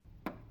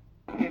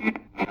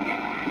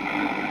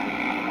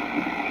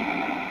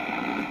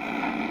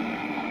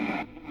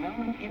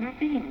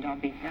Who's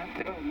going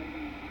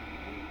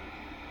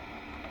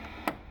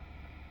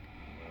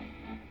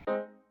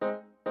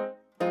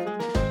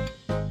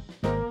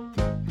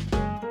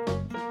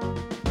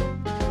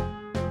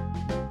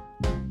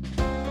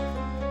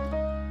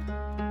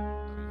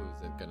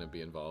to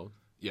be involved?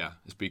 Yeah,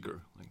 a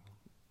speaker, like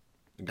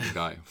a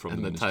guy from And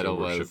the the Ministry title of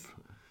Worship. was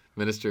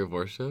Ministry of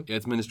Worship? Yeah,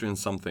 it's Ministry in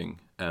something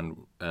and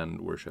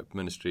Worship.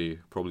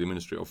 Probably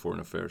Ministry of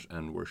Foreign Affairs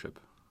and Worship,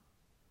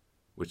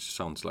 which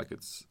sounds like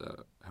it's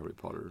Harry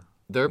Potter.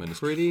 They're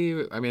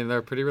ministry. they're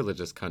a pretty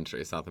religious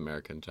country, South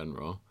America in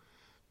general.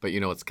 But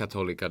it's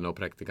católica no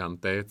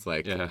practicante. It's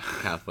like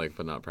Catholic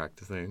but not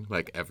practicing,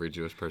 like every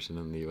Jewish person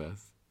in the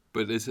U.S.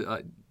 But this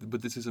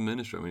is a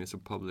ministry. I mean, it's a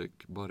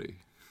public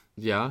body.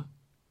 Yeah.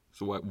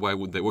 So why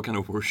would they? What kind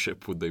of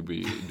worship would they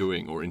be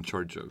doing or in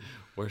charge of?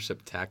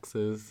 Worship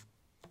taxes.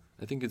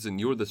 I think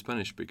you're the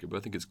Spanish speaker, but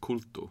I think it's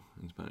culto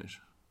in Spanish.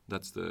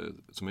 So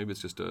maybe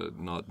it's just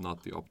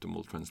not the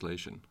optimal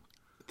translation.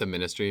 The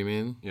ministry, you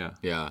mean? Yeah.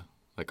 Yeah,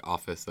 like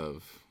office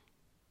of.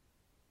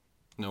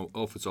 No,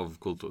 office of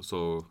culto.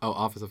 So. Oh,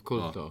 office of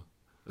culto.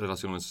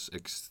 Relaciones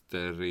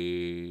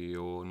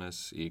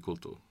exteriores y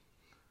culto.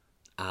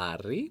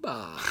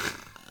 Arriba.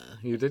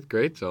 You did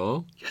great,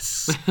 Joel.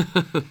 Yes.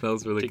 That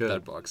was really good. Tick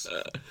that box.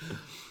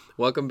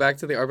 Welcome back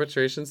to the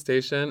Arbitration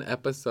Station,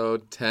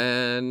 episode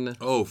 10.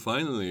 Oh,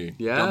 finally.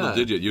 Yeah. Double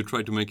digit. You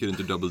tried to make it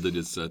into double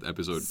digits at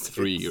episode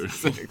 3 or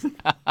 6.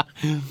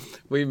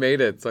 We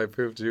made it, so I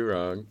proved you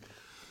wrong.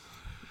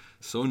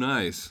 So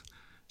nice.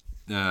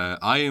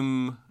 I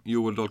am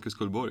Joel Dolkes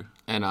Kullborg.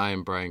 And I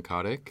am Brian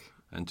Kotick.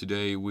 And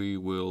today we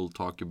will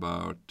talk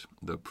about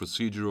the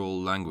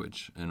procedural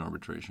language in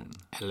arbitration.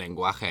 El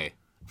lenguaje.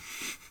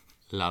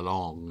 La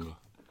langue.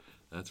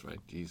 That's right.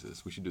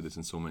 Jesus. We should do this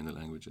in so many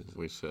languages.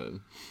 We should.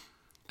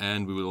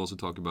 And we will also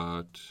talk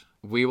about...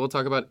 We will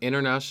talk about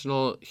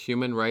international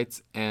human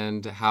rights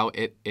and how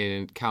it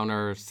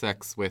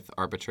intersects with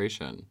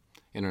arbitration,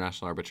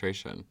 international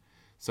arbitration.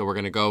 So we're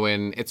going to go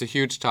in. It's a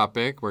huge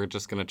topic. We're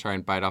just going to try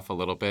and bite off a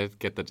little bit,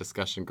 get the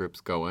discussion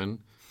groups going.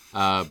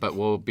 But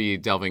we'll be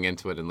delving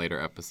into it in later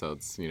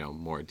episodes,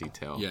 more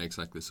detail. Yeah,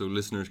 exactly. So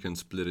listeners can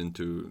split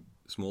into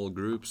small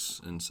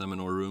groups and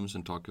seminar rooms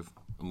and talk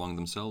among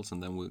themselves,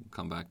 and then we'll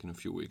come back in a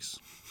few weeks.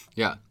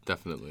 Yeah,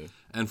 definitely.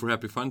 And for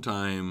Happy Fun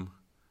Time,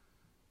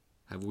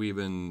 have we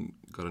even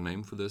got a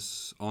name for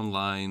this?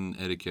 Online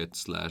etiquette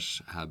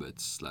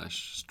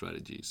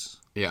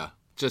 /habits/strategies. Yeah,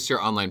 just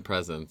your online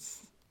presence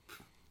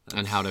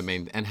and how to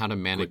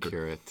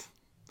manicure it.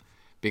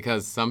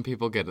 Because some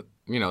people get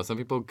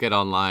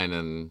online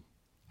and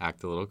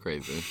act a little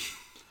crazy.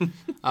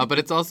 But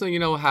it's also,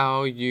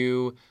 how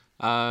you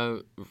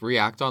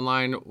react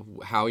online,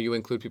 how you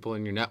include people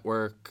in your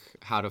network,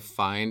 how to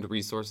find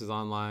resources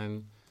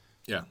online.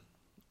 Yeah.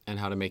 And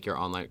how to make your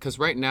online... Because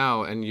right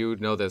now, and you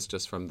know this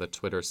just from the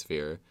Twitter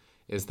sphere,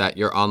 is that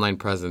your online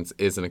presence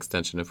is an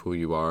extension of who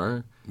you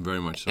are. Very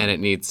much so. And it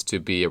needs to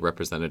be a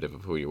representative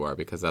of who you are,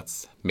 because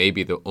that's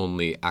maybe the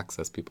only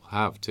access people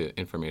have to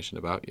information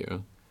about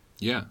you.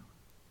 Yeah,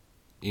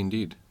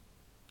 indeed.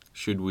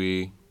 Should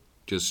we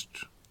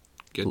just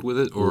get with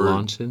it or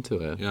launch into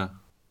it? Yeah.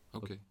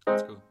 Okay,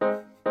 let's go.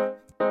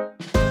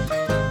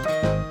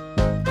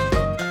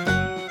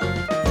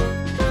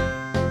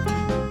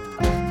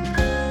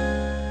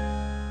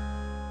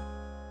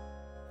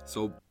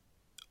 So,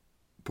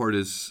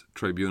 parties,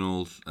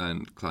 tribunals,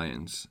 and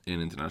clients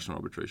in international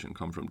arbitration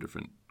come from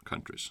different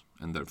countries,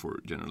 and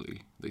therefore,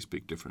 generally, they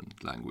speak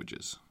different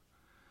languages.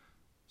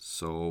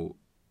 So,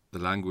 the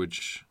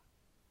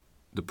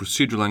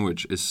procedural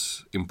language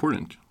is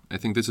important. I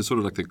think this is sort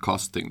of like the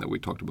cost thing that we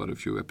talked about a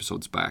few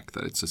episodes back,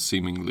 that it's a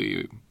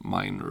seemingly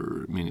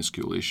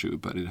minuscule issue,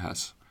 but it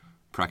has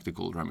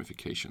practical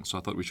ramifications. So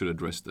I thought we should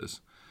address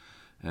this.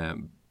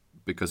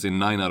 Because in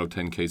 9 out of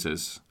 10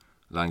 cases,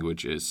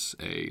 language is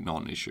a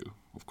non-issue.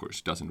 Of course,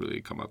 it doesn't really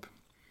come up.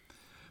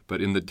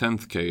 But in the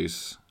 10th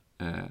case,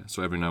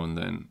 so every now and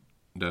then,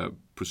 the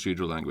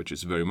procedural language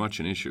is very much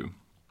an issue.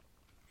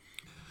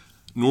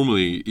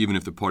 Normally, even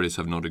if the parties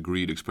have not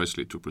agreed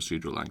expressly to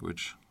procedural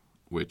language,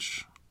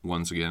 which,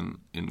 once again,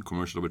 in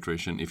commercial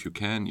arbitration, if you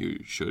can,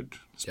 you should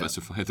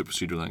specify the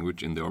procedural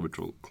language in the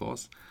arbitral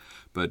clause.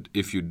 But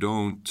if you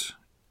don't,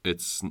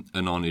 it's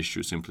a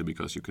non-issue simply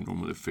because you can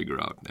normally figure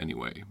out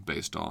anyway,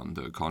 based on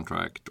the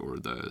contract or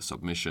the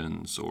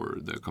submissions or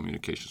the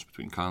communications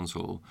between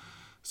counsel.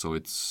 So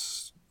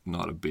it's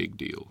not a big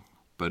deal.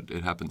 But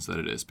it happens that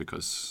it is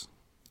because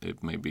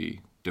it may be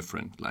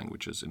different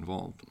languages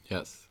involved.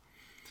 Yes.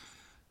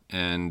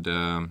 And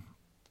I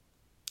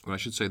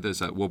should say this,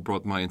 what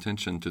brought my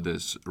attention to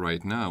this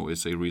right now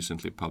is a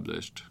recently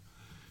published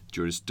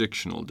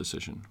jurisdictional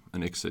decision,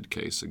 an ICSID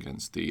case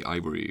against the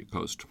Ivory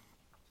Coast.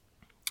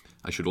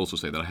 I should also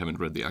say that I haven't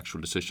read the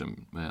actual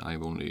decision.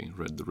 I've only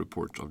read the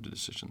report of the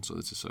decision. So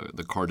this is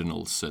the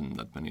cardinal sin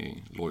that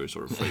many lawyers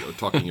are afraid of,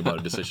 talking about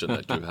a decision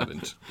that you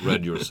haven't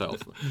read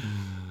yourself.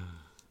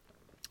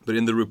 But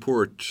in the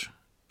report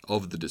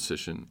of the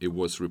decision, it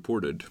was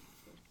reported.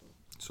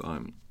 So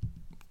I'm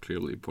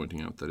clearly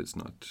pointing out that it's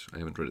not, I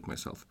haven't read it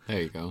myself.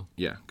 There you go.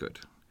 Yeah, good.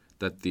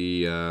 that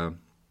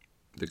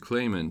the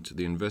claimant,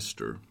 the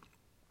investor,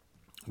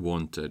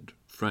 wanted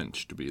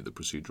French to be the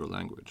procedural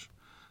language,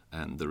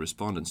 and the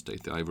respondent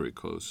state, the Ivory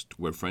Coast,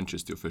 where French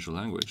is the official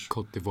language,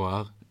 Côte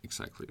d'Ivoire.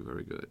 exactly,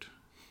 very good,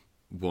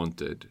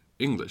 wanted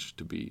English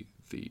to be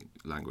the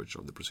language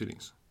of the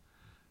proceedings.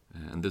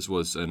 And this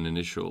was an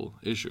initial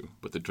issue,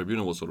 but the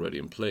tribunal was already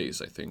in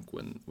place, I think,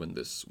 when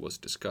this was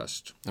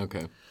discussed.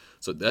 Okay.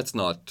 So that's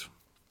not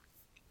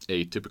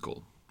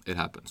atypical. It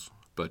happens.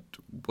 But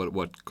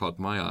what caught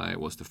my eye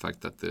was the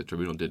fact that the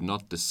tribunal did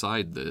not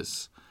decide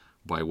this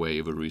by way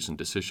of a recent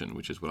decision,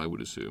 which is what I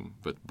would assume,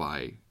 but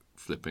by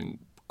flipping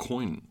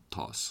coin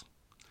toss.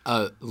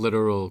 A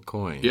literal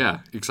coin.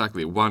 Yeah,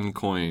 exactly. One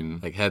coin.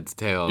 Like heads,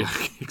 tails.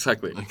 Yeah,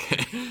 exactly.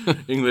 Okay.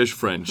 English,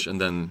 French, and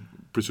then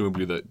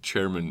presumably the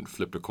chairman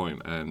flipped a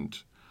coin, and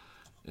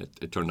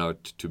it turned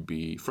out to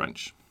be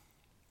French.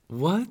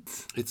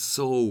 What? It's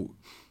so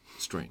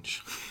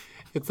strange.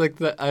 It's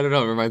like I don't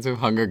know, it reminds me of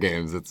Hunger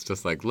Games. It's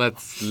just like,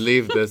 let's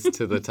leave this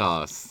to the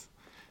toss.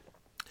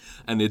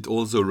 And it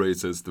also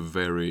raises the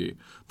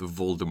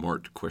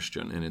Voldemort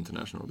question in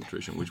international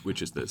arbitration,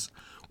 which is this.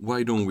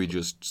 Why don't we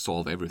just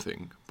solve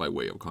everything by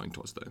way of coin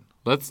toss then?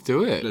 Let's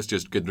do it. Let's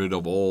just get rid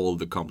of all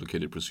the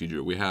complicated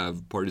procedure. We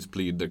have parties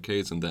plead their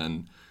case, and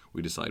then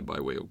we decide by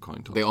way of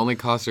coin toss. The only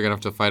cost you're going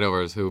to have to fight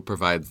over is who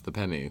provides the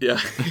penny. Yeah,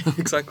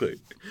 exactly.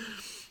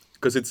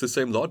 Because it's the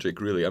same logic,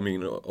 really. I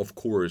mean, of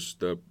course,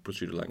 the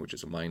procedural language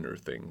is a minor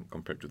thing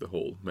compared to the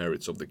whole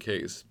merits of the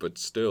case. But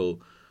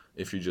still,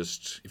 if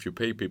you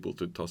pay people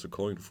to toss a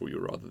coin for you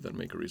rather than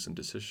make a recent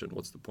decision,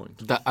 what's the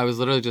point? I was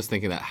literally just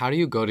thinking that. How do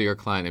you go to your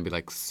client and be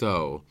like,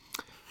 so,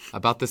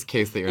 about this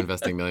case that you're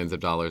investing millions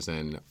of dollars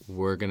in,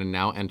 we're going to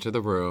now enter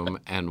the room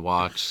and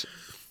watch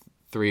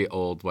 3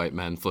 old white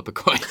men flip a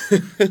coin.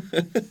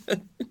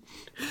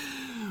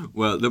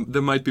 Well,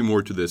 there might be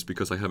more to this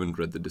because I haven't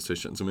read the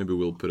decision. So maybe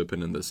we'll put a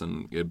pin in this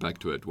and get back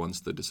to it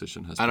once the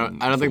decision has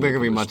been I don't think there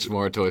can be published. much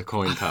more to a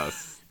coin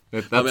toss.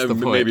 That's I mean, the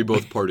point. maybe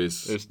both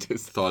parties There's two-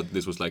 thought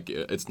this was like,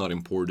 it's not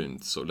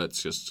important, so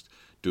let's just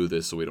do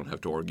this so we don't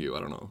have to argue. I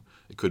don't know.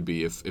 It could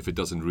be if it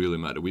doesn't really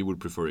matter. We would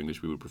prefer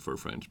English, we would prefer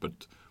French,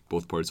 but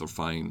both parties are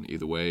fine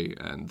either way,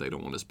 and they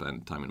don't want to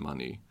spend time and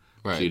money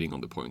pleading on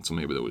the point. So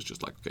maybe there was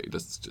just like, okay,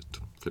 let's just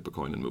flip a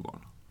coin and move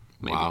on.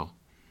 Maybe. Wow.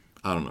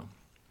 I don't know.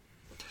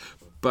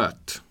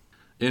 But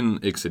in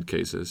ICSID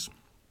cases,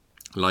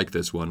 like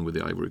this one with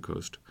the Ivory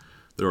Coast,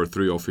 there are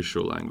 3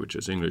 official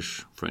languages,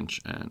 English, French,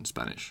 and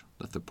Spanish,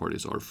 that the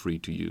parties are free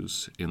to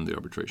use in the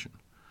arbitration.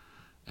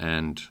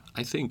 And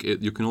I think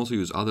you can also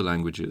use other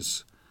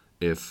languages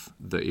if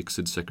the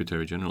ICSID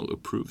Secretary General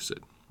approves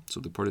it. So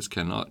the parties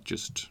cannot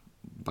just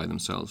by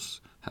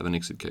themselves have an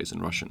ICSID case in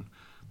Russian.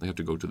 They have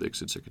to go to the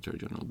ICSID Secretary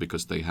General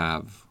because they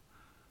have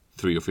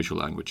 3 official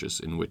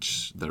languages in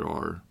which there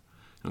are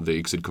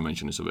the ICSID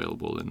Convention is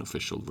available in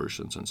official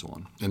versions and so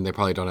on. And they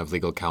probably don't have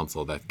legal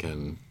counsel that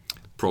can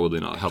probably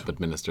not help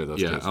administer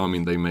those Yeah, cases. I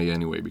mean, they may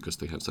anyway because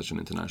they have such an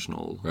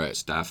international Right.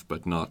 staff,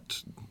 but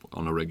not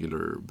on a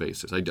regular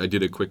basis. I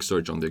did a quick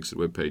search on the ICSID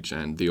webpage,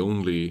 and the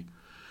only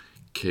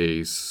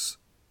case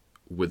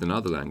with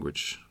another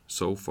language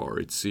so far,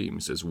 it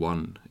seems, is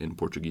one in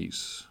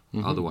Portuguese.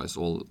 Mm-hmm. Otherwise,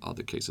 all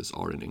other cases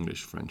are in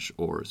English, French,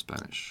 or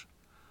Spanish.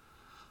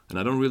 And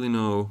I don't really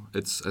know,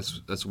 it's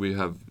as we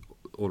have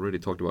already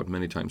talked about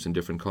many times in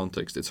different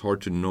contexts, it's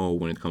hard to know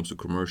when it comes to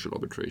commercial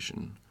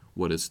arbitration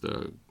what is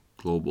the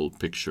global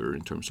picture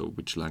in terms of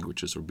which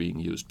languages are being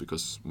used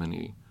because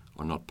many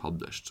are not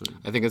published. So.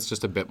 I think it's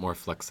just a bit more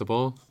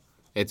flexible.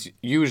 It's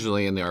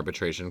usually in the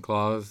arbitration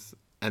clause,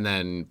 and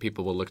then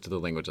people will look to the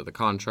language of the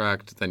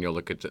contract. Then you'll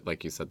look at,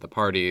 like you said, the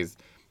parties,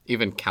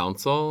 even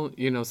counsel.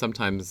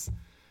 Sometimes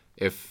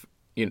if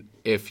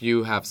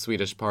you have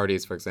Swedish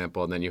parties, for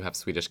example, and then you have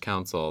Swedish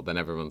counsel, then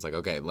everyone's like,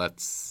 okay,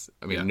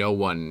 no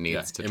one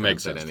needs to it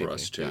makes translate sense anything. for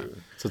us too.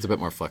 Yeah. So it's a bit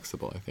more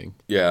flexible, I think.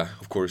 Yeah,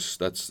 of course,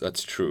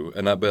 that's true.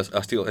 And I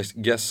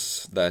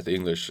guess that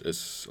English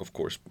is, of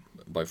course,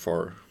 by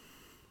far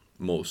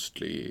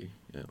mostly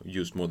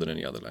used more than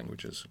any other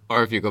languages.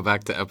 Or if you go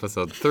back to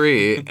episode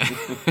 3,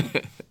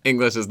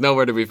 English is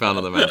nowhere to be found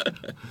on the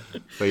map.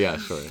 But yeah,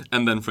 sure.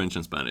 And then French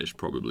and Spanish,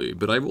 probably.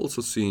 But I've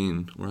also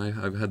seen, or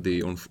I've had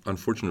the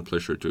unfortunate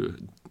pleasure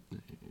to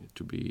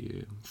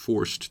be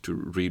forced to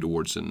read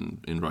words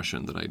in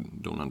Russian that I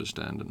don't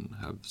understand and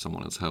have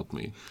someone else help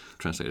me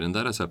translate it. And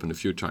that has happened a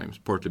few times,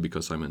 partly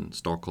because I'm in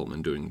Stockholm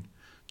and doing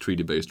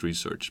treaty-based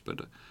research.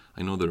 But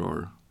I know there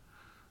are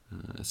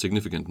a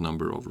significant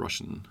number of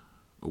Russian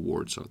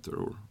awards out there,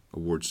 or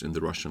awards in the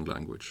Russian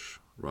language,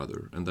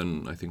 rather. And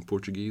then I think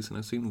Portuguese, and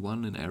I've seen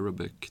one in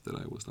Arabic that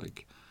I was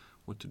like,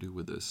 what to do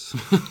with this?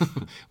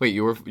 Wait,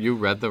 you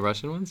read the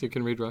Russian ones? You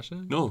can read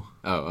Russian? No.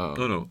 Oh.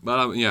 No. But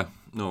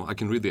I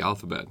can read the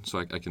alphabet, so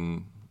I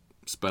can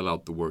spell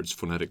out the words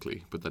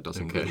phonetically, but that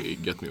doesn't really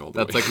get me all the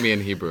way. That's like me in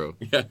Hebrew.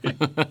 Yeah.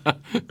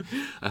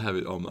 I have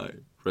it on my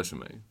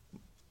resume.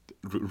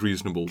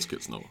 Reasonable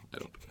skills. No, I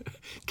don't.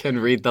 Can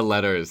read the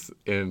letters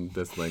in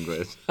this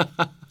language.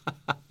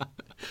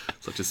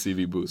 Such a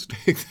CV boost.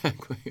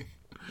 Exactly.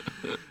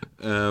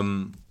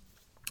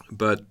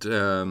 But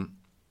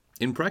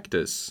in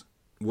practice,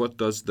 what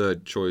does the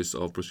choice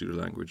of procedural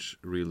language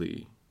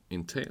really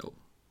entail?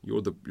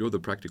 You're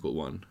the practical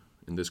one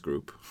in this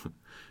group.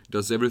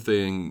 Does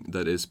everything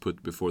that is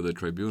put before the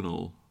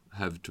tribunal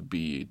have to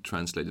be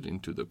translated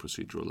into the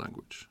procedural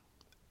language?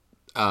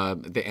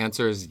 The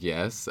answer is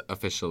yes,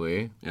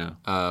 officially. Yeah.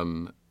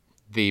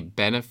 The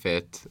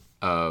benefit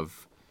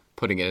of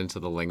putting it into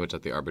the language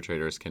that the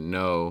arbitrators can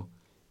know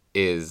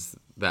is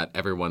that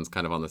everyone's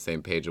kind of on the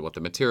same page of what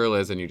the material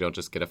is, and you don't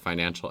just get a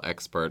financial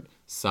expert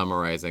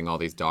summarizing all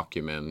these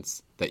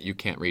documents that you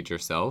can't read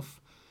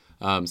yourself.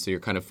 So you're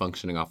kind of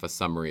functioning off a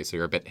summary, so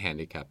you're a bit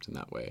handicapped in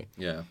that way.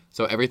 Yeah.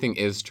 So everything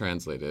is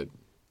translated,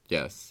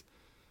 yes.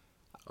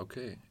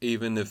 Okay.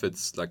 Even if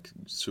it's like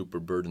super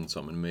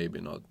burdensome and maybe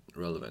not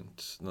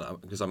relevant,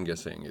 because I'm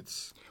guessing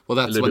it's Well,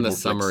 a little bit more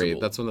flexible.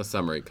 that's when the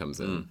summary comes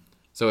in.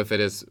 So if it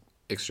is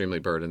extremely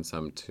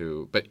burdensome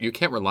but you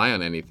can't rely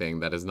on anything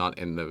that is not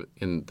in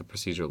the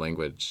procedural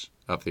language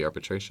of the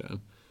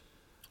arbitration.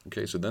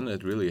 Okay, so then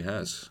it really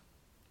has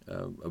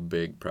a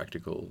big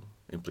practical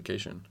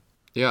implication.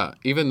 Yeah,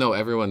 even though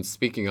everyone's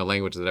speaking a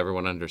language that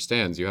everyone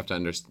understands, you have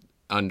to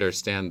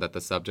understand that the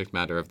subject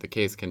matter of the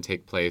case can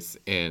take place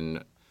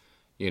in,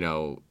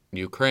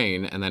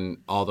 Ukraine, and then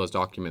all those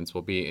documents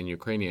will be in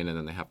Ukrainian, and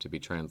then they have to be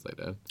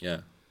translated.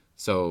 Yeah.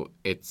 So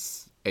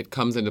it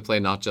comes into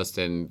play not just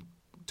in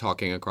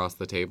talking across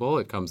the table,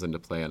 it comes into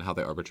play on how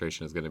the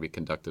arbitration is going to be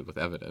conducted with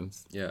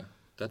evidence. Yeah,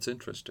 that's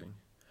interesting.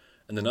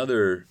 And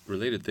another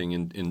related thing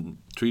in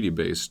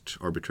treaty-based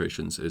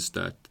arbitrations is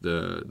that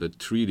the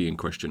treaty in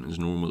question is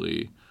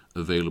normally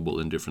available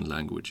in different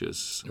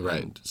languages.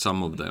 Right. And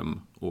some of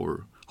them,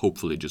 or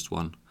hopefully just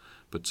one,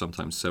 but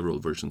sometimes several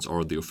versions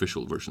are the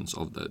official versions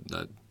of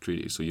that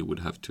treaty. So you would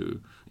have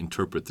to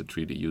interpret the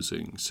treaty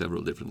using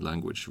several different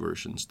language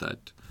versions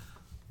that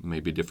may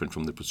be different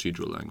from the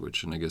procedural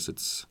language. And I guess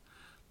it's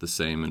the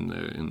same in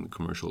the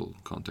commercial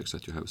context,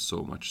 that you have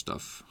so much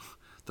stuff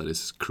that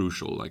is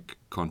crucial, like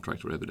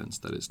contract or evidence,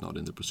 that is not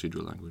in the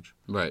procedural language.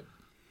 Right,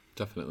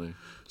 definitely.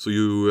 So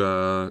you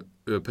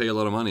pay a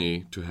lot of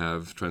money to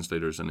have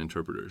translators and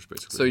interpreters,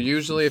 basically. So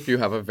usually if you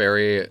have a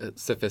very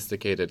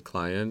sophisticated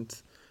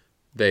client,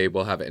 they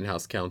will have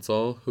in-house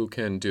counsel who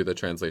can do the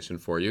translation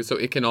for you. So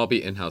it can all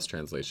be in-house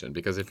translation,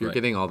 because if you're Right.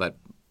 getting all that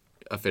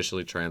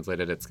officially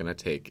translated, it's going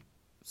to take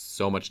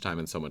so much time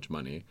and so much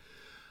money.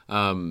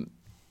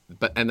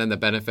 And then the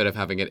benefit of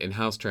having it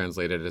in-house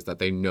translated is that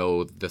they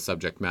know the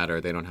subject matter.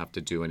 They don't have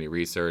to do any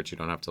research. You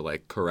don't have to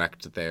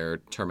correct their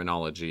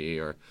terminology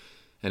or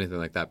anything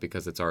like that,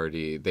 because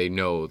they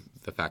know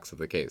the facts of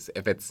the case.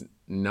 If it's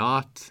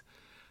not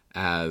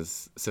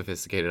as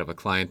sophisticated of a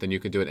client, then you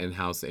can do it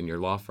in-house in your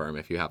law firm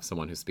if you have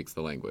someone who speaks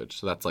the language.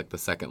 So that's the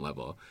second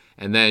level.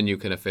 And then you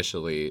can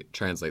officially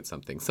translate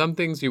something. Some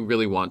things you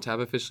really want to have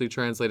officially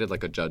translated,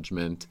 like a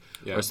judgment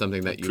or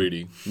something that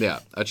treaty. Yeah,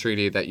 a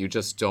treaty that you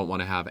just don't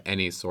want to have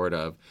any sort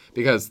of,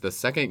 because the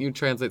second you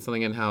translate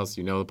something in-house,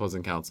 the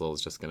opposing counsel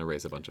is just going to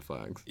raise a bunch of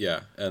flags.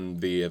 Yeah,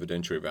 and the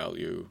evidentiary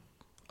value,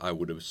 I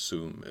would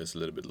assume, is a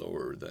little bit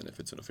lower than if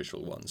it's an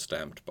official one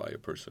stamped by a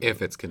person.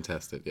 If it's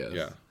contested, yes.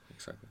 Yeah,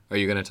 exactly. Are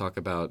you going to talk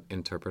about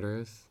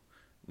interpreters?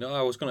 No,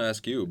 I was going to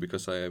ask you,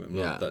 because I am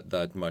not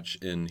that much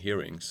in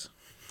hearings.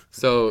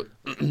 So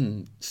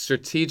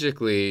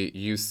strategically,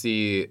 you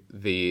see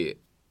the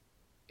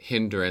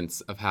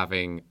hindrance of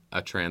having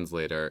a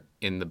translator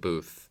in the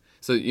booth.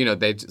 So,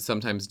 they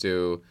sometimes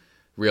do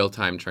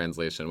real-time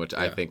translation, which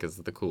I think is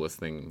the coolest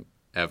thing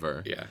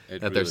ever. Yeah,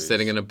 that they're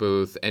sitting in a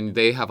booth, and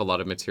they have a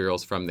lot of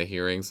materials from the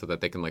hearing so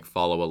that they can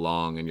follow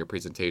along in your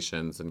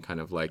presentations and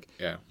kind of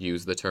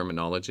use the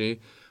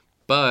terminology.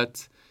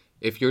 But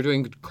if you're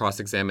doing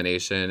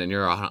cross-examination and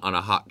you're on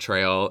a hot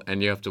trail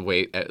and you have to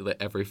wait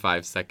every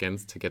 5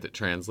 seconds to get it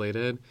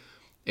translated,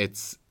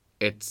 it's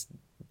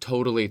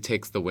totally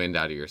takes the wind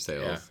out of your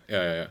sails.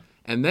 Yeah.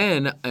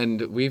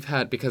 And we've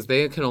had, because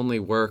they can only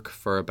work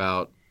for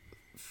about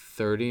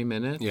 30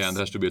 minutes. Yeah, and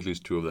there has to be at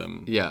least two of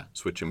them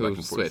switching back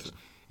and forth.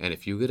 And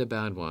if you get a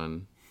bad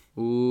one,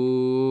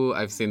 ooh,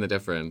 I've seen the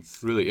difference.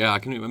 Really? Yeah, I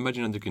can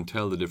imagine that you can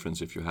tell the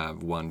difference if you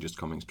have one just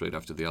coming straight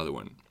after the other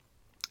one.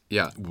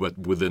 Yeah. But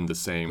within the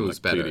same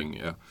pleading,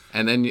 yeah.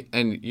 And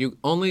then you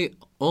only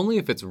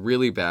if it's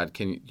really bad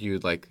can you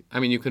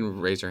you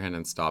can raise your hand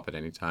and stop at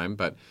any time,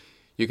 but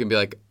you can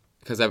be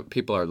because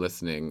people are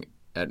listening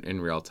in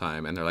real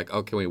time, and they're like,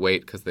 oh, can we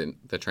wait because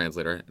the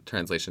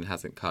translation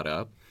hasn't caught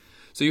up.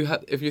 So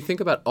if you think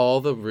about all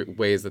the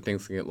ways that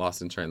things can get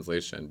lost in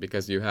translation,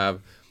 because you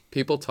have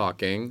people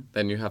talking,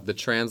 then you have the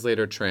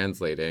translator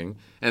translating,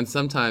 and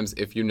sometimes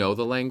if you know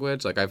the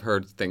language, I've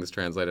heard things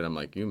translated, I'm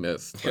like, you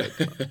missed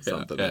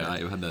something. Yeah,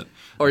 I've had that.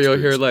 Or you'll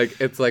hear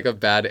it's like a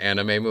bad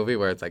anime movie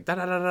where it's like da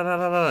da da da da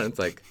da da, and it's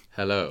like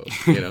hello,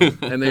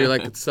 and then you're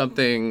like,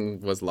 something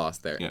was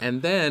lost there. Yeah.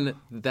 And then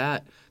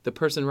the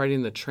person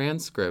writing the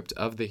transcript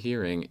of the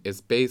hearing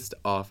is based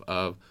off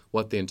of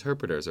what the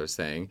interpreters are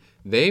saying.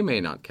 They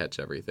may not catch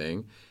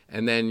everything.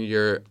 and then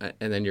you're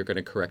going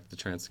to correct the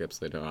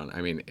transcripts later on.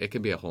 I mean, it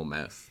can be a whole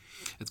mess.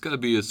 It's got to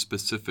be a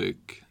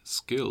specific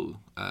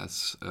skill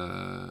as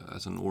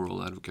an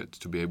oral advocate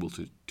to be able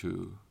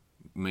to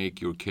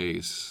make your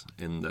case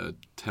in the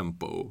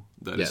tempo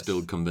that is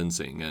still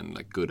convincing and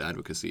like good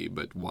advocacy,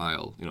 but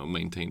while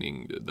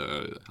maintaining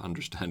the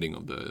understanding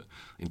of the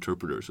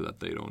interpreter so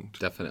that they don't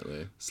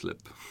definitely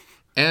slip.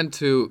 And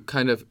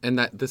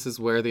that this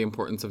is where the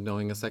importance of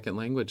knowing a second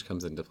language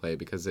comes into play,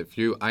 because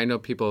I know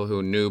people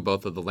who knew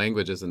both of the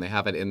languages and they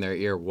have it in their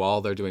ear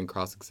while they're doing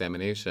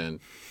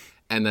cross-examination,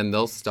 and then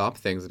they'll stop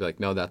things and be like,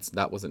 no,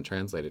 that wasn't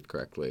translated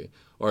correctly,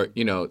 or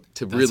to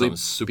That's really some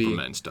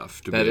Superman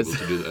stuff to be able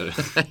to do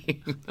that. I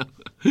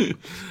know.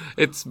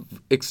 It's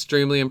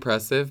extremely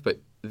impressive, but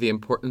the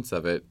importance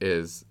of it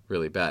is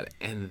really bad.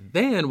 And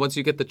then once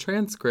you get the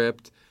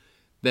transcript,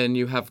 then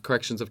you have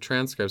corrections of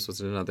transcripts, which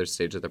is another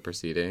stage of the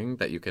proceeding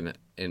that you can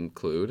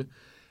include.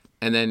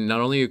 And then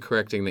not only are you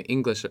correcting the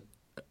English,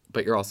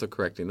 but you're also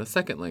correcting the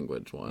second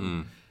language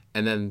one.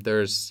 And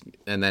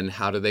then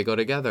how do they go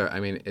together? I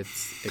mean,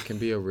 it can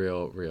be a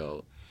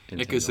real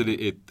Because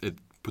it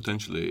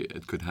potentially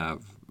could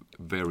have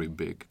very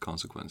big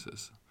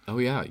consequences. Oh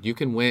yeah, you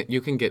can win.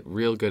 You can get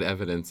real good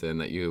evidence in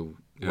that you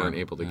weren't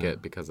able to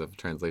get because of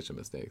translation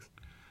mistakes.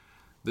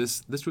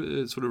 This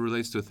sort of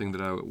relates to a thing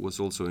that I was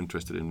also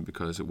interested in,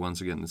 because once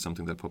again it's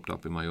something that popped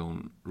up in my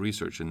own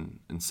research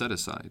in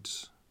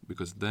set-asides,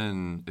 because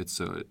then it's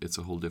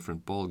a whole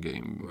different ball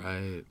game.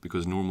 Right.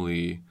 Because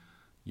normally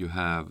you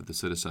have the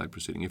set-aside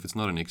proceeding if it's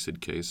not an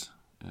ICSID case,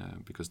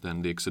 because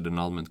then the ICSID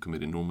annulment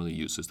committee normally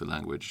uses the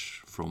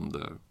language from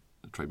the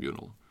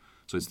tribunal,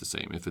 so it's the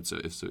same. If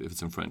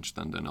it's in French,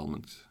 then the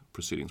annulment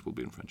proceedings will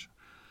be in French.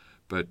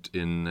 But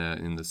in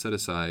the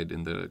set-aside,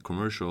 in the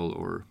commercial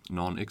or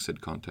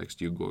non-ICSID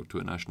context, you go to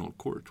a national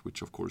court,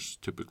 which of course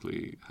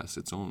typically has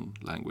its own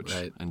language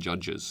and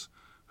judges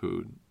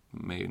who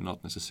may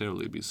not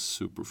necessarily be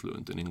super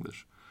fluent in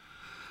English.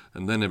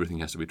 And then everything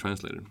has to be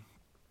translated.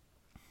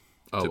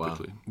 Oh,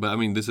 typically. Wow. But I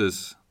mean,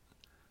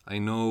 I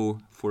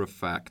know for a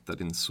fact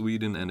that in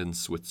Sweden and in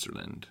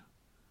Switzerland,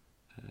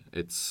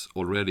 it's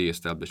already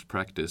established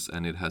practice,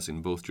 and it has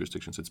in both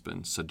jurisdictions, it's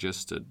been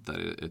suggested that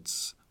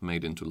it's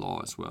made into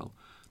law as well,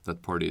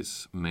 that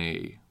parties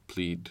may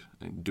plead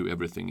and do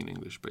everything in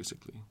English,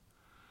 basically.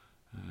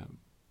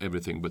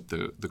 Everything, but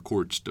the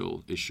court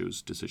still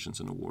issues decisions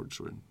and awards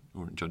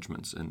or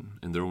judgments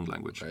in their own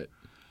language. Right.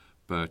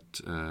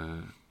 But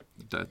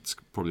that's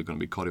probably going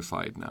to be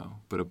codified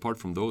now. But apart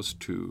from those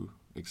two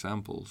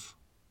examples,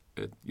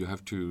 you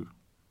have to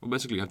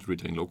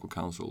retain local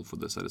counsel for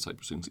the set-aside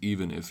proceedings,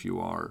 even if you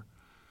are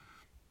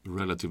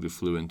relatively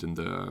fluent in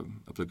the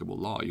applicable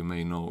law. You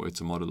may know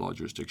it's a model law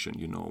jurisdiction.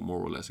 You know more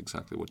or less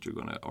exactly what you're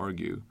going to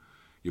argue.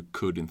 You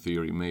could, in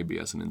theory, maybe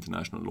as an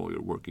international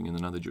lawyer working in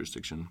another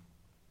jurisdiction,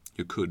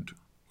 you could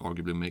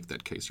arguably make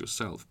that case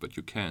yourself, but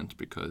you can't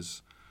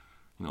because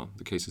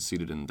the case is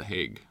seated in The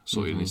Hague,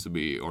 so it needs to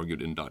be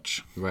argued in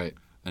Dutch. Right.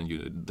 And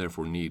you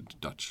therefore need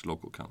Dutch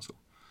local counsel.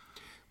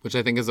 Which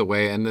I think is a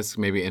way, and this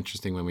may be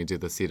interesting when we do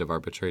the Seat of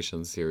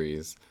Arbitration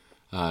series,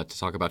 to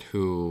talk about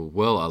who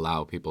will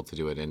allow people to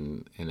do it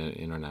in an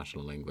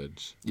international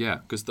language. Yeah,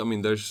 because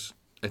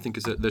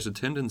there's a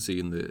tendency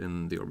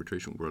in the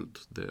arbitration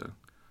world, the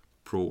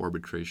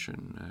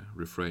pro-arbitration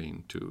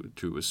refrain,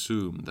 to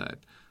assume that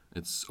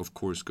it's of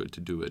course good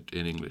to do it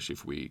in English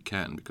if we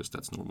can, because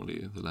that's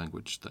normally the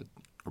language that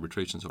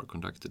arbitrations are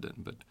conducted in.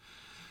 But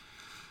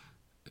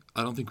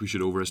I don't think we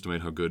should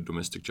overestimate how good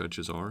domestic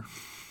judges are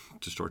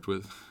to start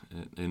with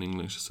in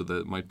English, so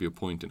there might be a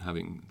point in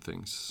having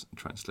things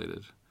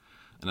translated.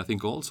 And I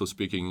think also,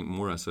 speaking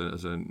more as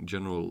a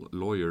general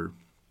lawyer,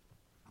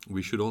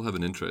 we should all have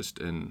an interest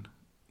in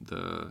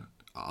the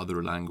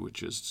other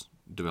languages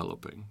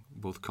developing,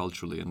 both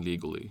culturally and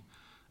legally.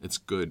 It's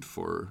good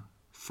for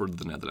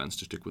the Netherlands,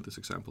 to stick with this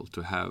example,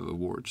 to have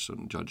awards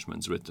and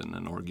judgments written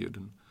and argued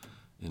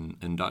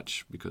in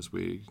Dutch, because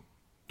we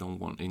don't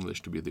want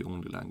English to be the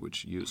only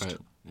language used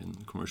in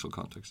commercial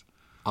context.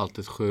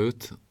 Altijd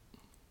goed.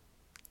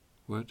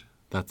 What?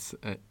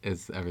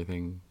 Is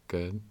everything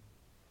good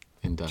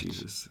in Dutch?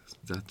 Jesus,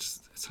 it's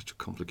such a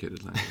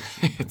complicated language.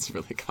 It's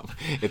really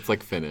complicated. It's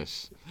like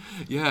Finnish.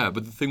 Yeah,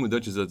 but the thing with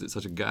Dutch is that it's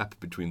such a gap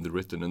between the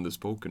written and the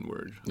spoken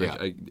word.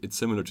 It's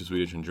similar to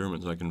Swedish and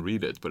German, so I can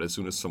read it, but as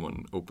soon as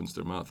someone opens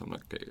their mouth, I'm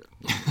like, okay,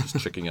 I'm just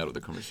checking out of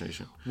the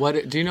conversation.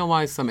 Do you know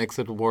why some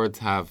ICSID awards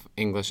have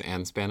English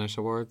and Spanish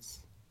awards?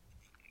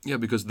 Yeah,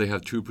 because they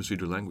have two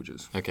procedural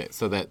languages. Okay,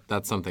 so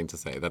that's something to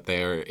say, that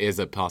there is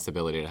a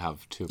possibility to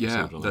have two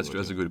procedural languages. Yeah,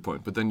 that's a good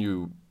point. But then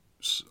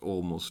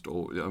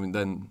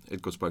then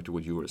it goes back to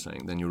what you were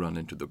saying. Then you run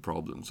into the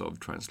problems of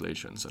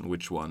translations and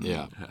which one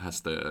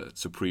has the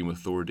supreme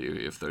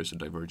authority if there's a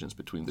divergence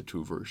between the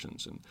two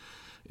versions. And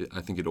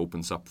I think it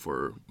opens up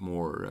for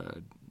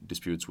more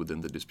disputes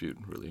within the dispute,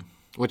 really.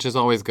 Which is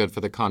always good for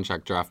the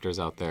contract drafters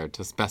out there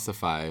to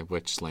specify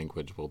which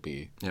language will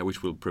be. Yeah,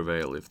 which will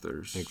prevail if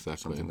there's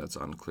something that's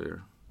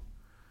unclear.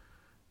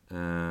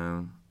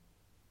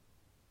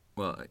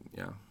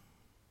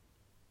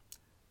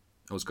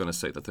 I was going to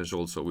say that there's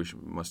also,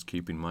 must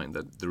keep in mind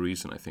that the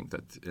reason I think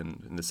that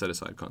in the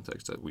set-aside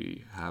context that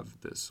we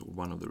have this,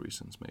 one of the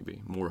reasons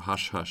maybe, more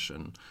hush-hush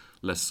and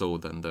less so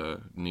than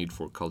the need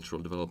for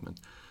cultural development,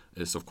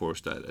 is of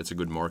course that it's a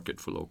good market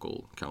for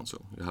local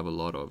counsel. You have a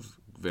lot of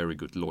very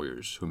good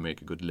lawyers who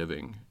make a good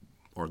living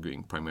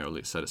arguing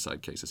primarily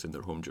set-aside cases in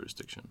their home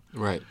jurisdiction.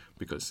 Right.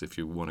 Because if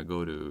you want to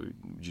go to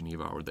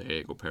Geneva or The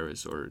Hague or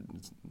Paris or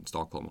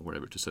Stockholm or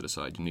wherever to set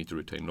aside, you need to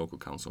retain local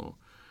counsel.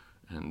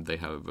 And they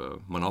have a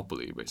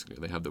monopoly, basically.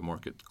 They have the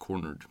market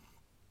cornered,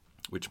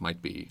 which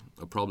might be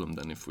a problem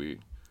then if we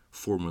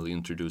formally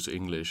introduce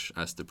English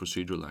as the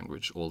procedural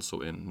language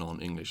also in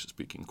non-English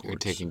speaking courts.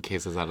 You're taking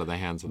cases out of the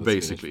hands of the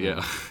basically,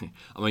 Swedish yeah.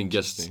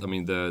 I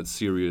mean, the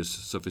serious,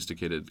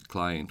 sophisticated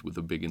client with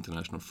a big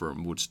international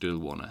firm would still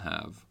want to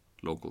have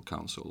local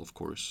counsel, of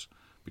course,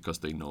 because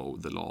they know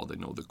the law, they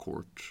know the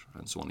court,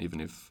 and so on.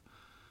 Even if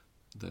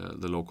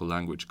the local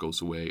language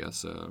goes away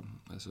as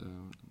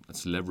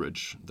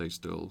leverage, they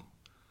still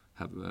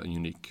have a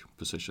unique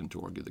position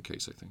to argue the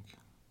case, I think,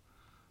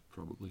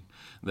 probably.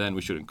 Then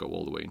we shouldn't go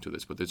all the way into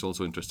this, but it's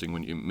also interesting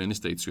when in many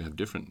states you have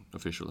different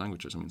official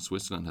languages. I mean,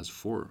 Switzerland has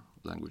 4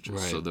 languages,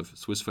 right. So the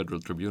Swiss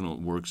Federal Tribunal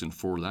works in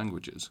 4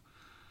 languages,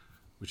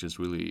 which is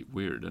really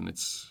weird, and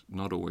it's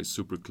not always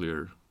super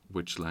clear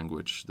which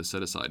language the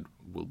set-aside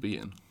will be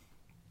in.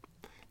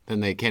 Then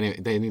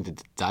they need to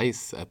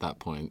dice at that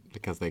point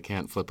because they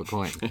can't flip a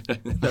coin.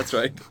 That's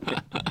right.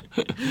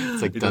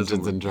 It's like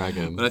Dungeons and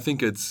Dragons. But I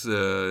think it's,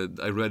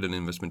 I read an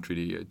investment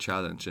treaty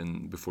challenge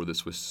before the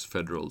Swiss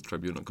Federal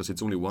Tribunal, because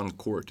it's only one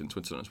court in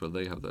Switzerland as well.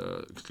 They have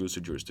the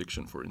exclusive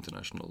jurisdiction for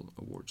international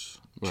awards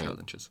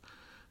challenges.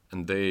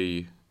 And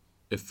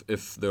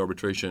if the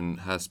arbitration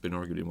has been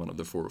argued in one of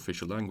the 4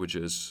 official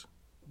languages,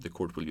 the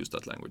court will use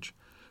that language.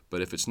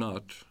 But if it's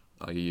not,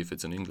 i.e. if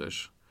it's in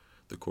English,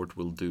 the court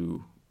will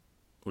do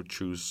or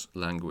choose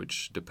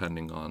language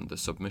depending on the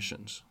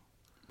submissions,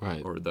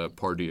 right, or the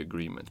party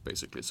agreement,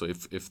 basically. So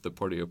if the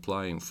party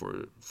applying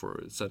for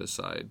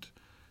set-aside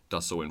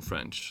does so in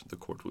French, the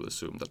court will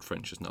assume that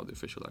French is now the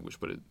official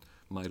language, but it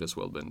might as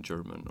well been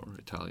German or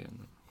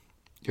Italian.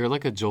 You're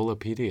like a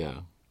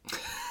Jolopedia.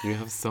 You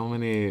have so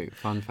many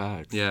fun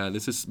facts. Yeah,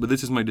 this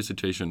is my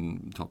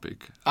dissertation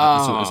topic.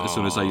 Oh. As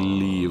soon as I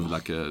leave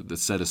the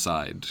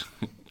set-aside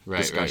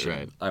discussion,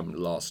 right. I'm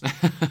lost.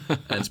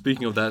 And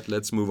speaking of that,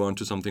 let's move on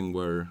to something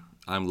where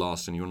I'm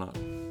lost and you're not.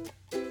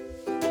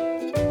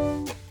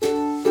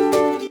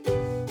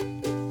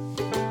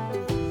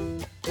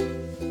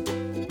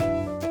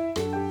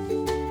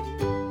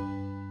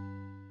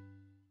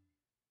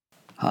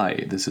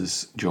 Hi, this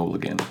is Joel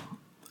again.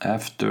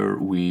 After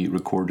we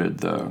recorded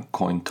the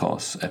coin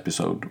toss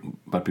episode,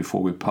 but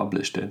before we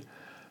published it,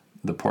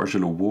 the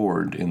partial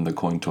award in the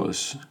coin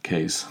toss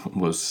case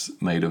was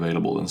made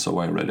available, and so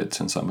I read it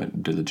since I'm a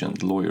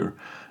diligent lawyer,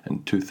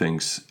 and 2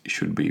 things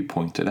should be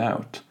pointed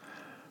out.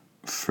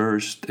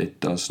 First,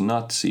 it does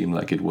not seem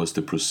like it was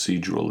the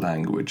procedural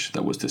language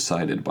that was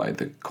decided by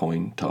the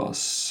coin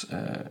toss,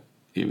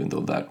 even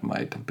though that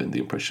might have been the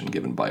impression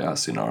given by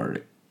us in our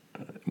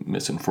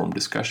misinformed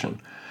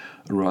discussion.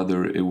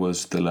 Rather, it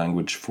was the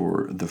language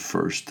for the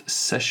first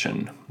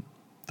session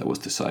that was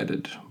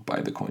decided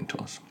by the coin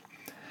toss.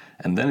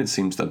 And then it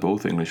seems that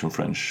both English and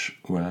French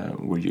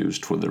were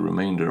used for the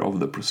remainder of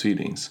the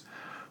proceedings.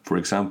 For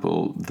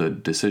example, the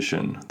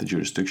decision, the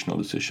jurisdictional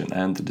decision,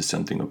 and the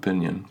dissenting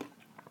opinion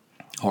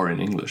are in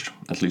English,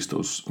 at least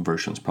those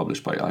versions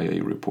published by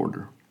IA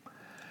Reporter.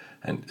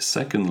 And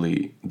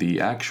secondly, the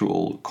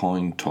actual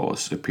coin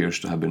toss appears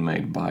to have been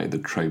made by the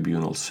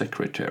tribunal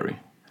secretary.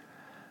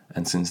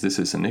 And since this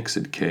is an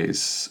ICSID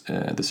case,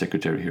 the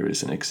secretary here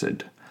is an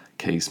ICSID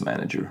case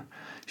manager.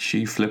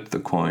 She flipped the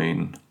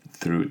coin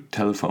through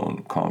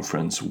telephone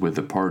conference with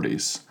the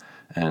parties,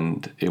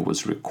 and it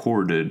was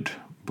recorded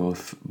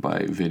both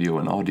by video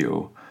and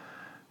audio,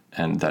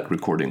 and that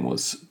recording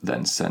was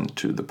then sent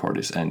to the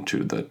parties and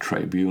to the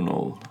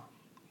tribunal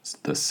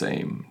the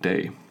same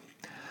day.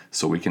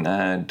 So we can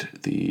add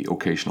the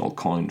occasional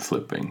coin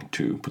flipping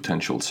to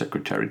potential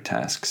secretary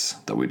tasks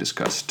that we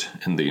discussed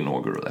in the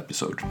inaugural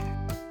episode.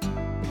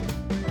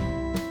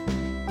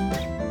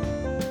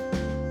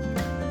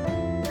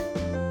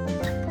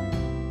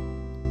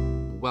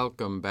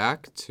 Welcome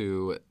back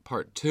to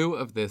part 2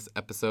 of this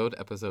episode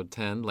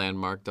 10,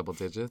 Landmark Double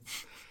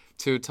Digits,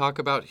 to talk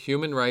about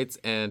human rights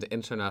and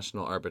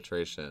international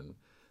arbitration,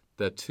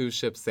 the 2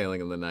 ships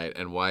sailing in the night,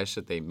 and why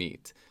should they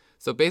meet.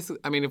 So basically,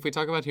 I mean, if we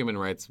talk about human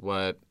rights,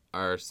 what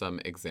are some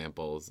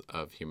examples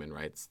of human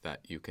rights that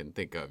you can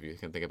think of? You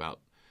can think about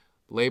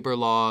labor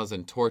laws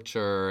and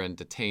torture and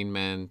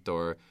detainment,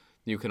 or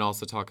you can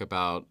also talk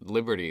about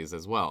liberties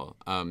as well.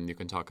 You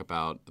can talk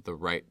about the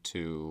right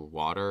to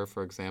water,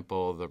 for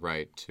example, the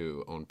right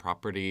to own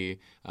property,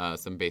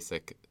 some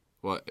basic,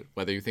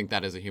 whether you think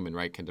that is a human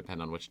right can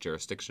depend on which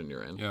jurisdiction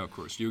you're in. Yeah, of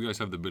course. You guys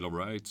have the Bill of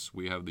Rights.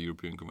 We have the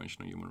European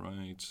Convention on Human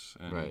Rights.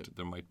 And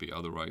there might be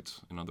other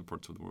rights in other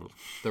parts of the world.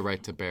 The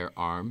right to bear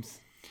arms.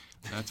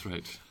 That's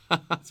right.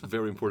 It's a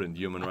very important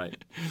human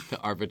right. The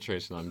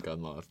arbitration on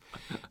gun laws.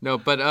 No,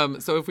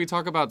 but so if we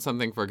talk about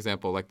something, for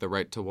example, like the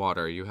right to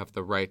water, you have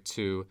the right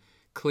to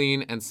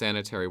clean and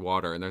sanitary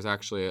water. And there's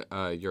actually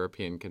a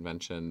European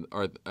convention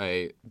or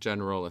a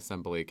General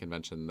Assembly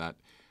convention that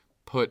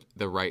put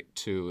the right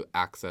to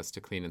access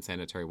to clean and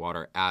sanitary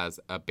water as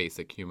a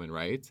basic human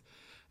right.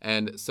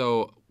 And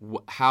so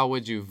how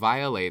would you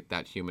violate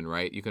that human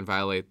right? You can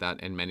violate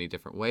that in many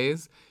different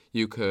ways.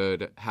 You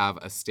could have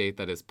a state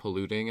that is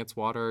polluting its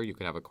water. You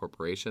could have a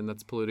corporation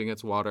that's polluting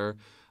its water.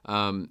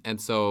 And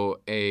so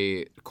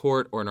a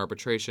court or an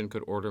arbitration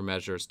could order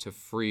measures to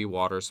free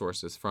water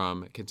sources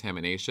from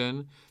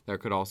contamination. There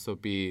could also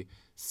be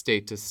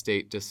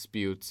state-to-state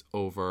disputes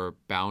over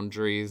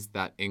boundaries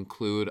that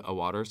include a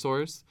water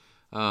source.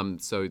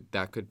 So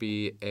that could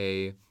be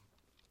a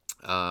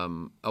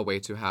way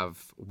to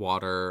have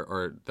water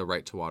or the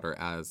right to water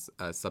as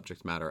a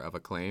subject matter of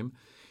a claim.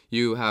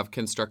 You have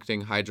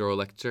constructing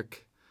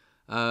hydroelectric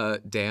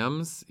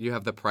dams. You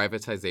have the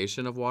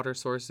privatization of water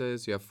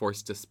sources. You have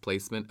forced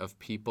displacement of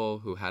people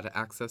who had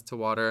access to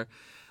water,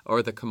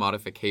 or the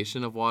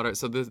commodification of water.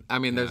 So there's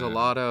a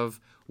lot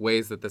of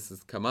ways that this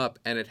has come up,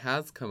 and it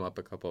has come up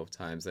a couple of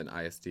times in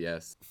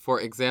ISDS.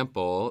 For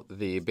example,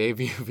 the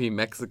Bayview v.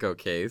 Mexico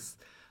case,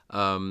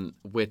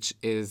 which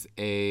is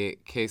a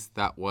case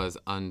that was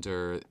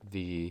under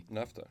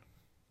NAFTA.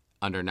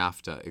 Under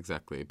NAFTA,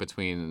 exactly,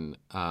 between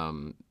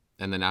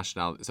and the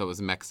nationality. So it was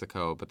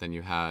Mexico, but then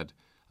you had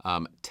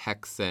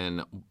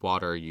Texan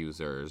water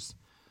users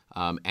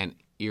and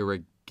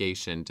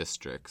irrigation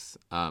districts.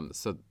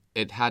 So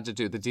it had to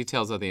do, the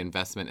details of the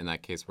investment in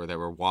that case where there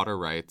were water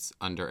rights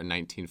under a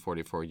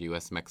 1944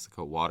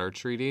 U.S.-Mexico water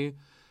treaty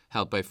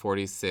held by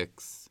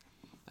 46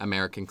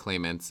 American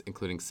claimants,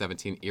 including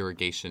 17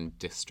 irrigation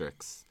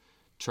districts,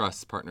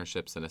 trusts,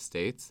 partnerships, and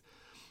estates.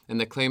 And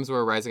the claims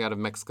were arising out of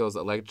Mexico's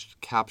alleged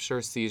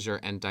capture, seizure,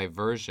 and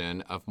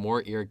diversion of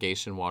more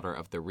irrigation water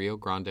of the Rio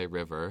Grande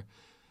River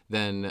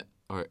than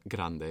that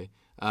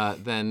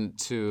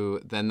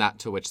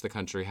to which the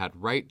country had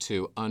right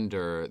to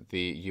under the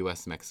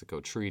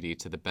U.S.-Mexico treaty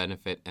to the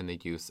benefit and the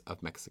use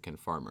of Mexican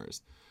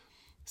farmers.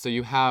 So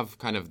you have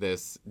kind of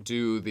this,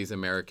 do these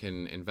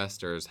American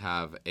investors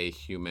have a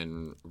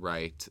human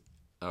right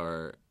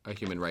or a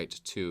human right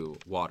to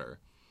water?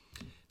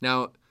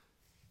 Now,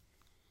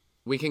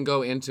 we can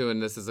go into,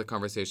 and this is a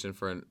conversation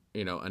for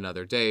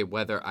another day,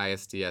 whether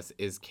ISDS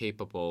is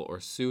capable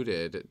or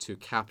suited to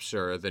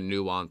capture the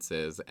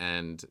nuances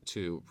and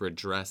to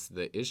redress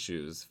the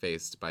issues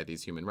faced by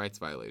these human rights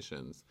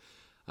violations.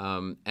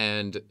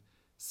 And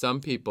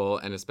some people,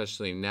 and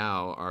especially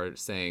now, are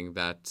saying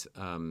that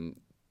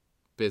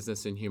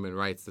business and human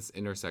rights, this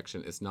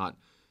intersection is not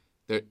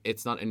there.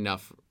 It's not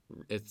enough.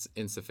 It's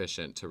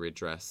insufficient to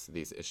redress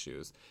these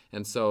issues.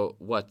 And so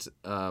what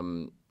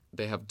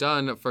they have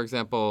done, for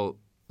example,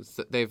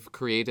 they've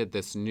created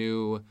this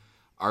new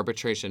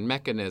arbitration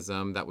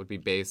mechanism that would be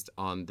based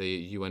on the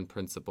UN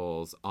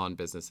principles on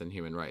business and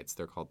human rights.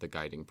 They're called the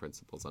guiding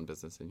principles on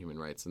business and human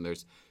rights. And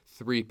there's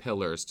 3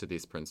 pillars to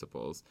these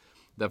principles.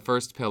 The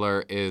first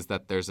pillar is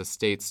that there's a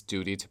state's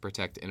duty to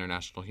protect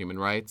international human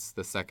rights.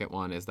 The second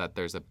one is that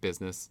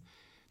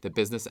the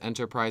business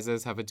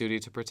enterprises have a duty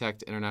to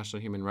protect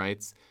international human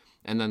rights.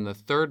 And then the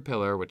third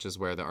pillar, which is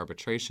where the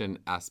arbitration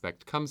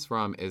aspect comes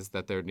from, is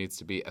that there needs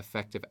to be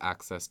effective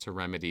access to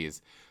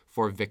remedies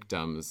for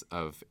victims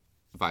of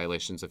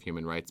violations of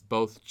human rights,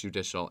 both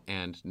judicial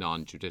and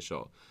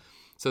non-judicial.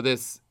 So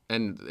this,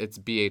 and it's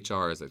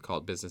BHR, as it's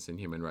called, business and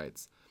human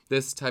rights.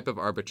 This type of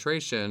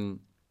arbitration,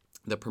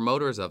 the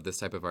promoters of this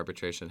type of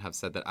arbitration have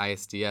said that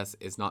ISDS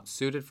is not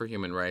suited for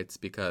human rights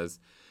because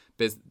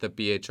the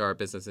BHR,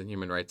 business and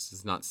human rights,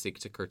 does not seek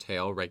to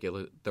curtail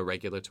the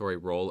regulatory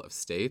role of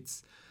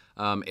states.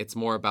 It's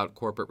more about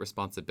corporate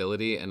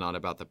responsibility and not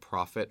about the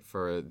profit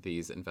for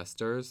these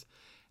investors.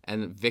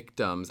 And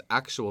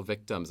actual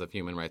victims of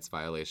human rights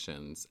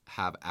violations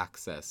have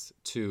access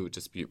to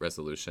dispute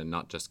resolution,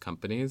 not just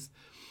companies.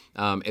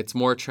 It's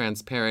more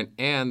transparent,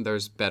 and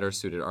there's better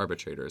suited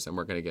arbitrators. And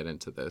we're going to get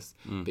into this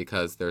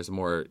because there's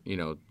more,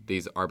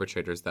 these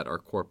arbitrators that are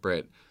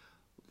corporate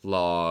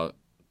law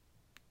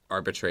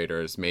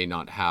arbitrators may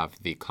not have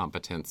the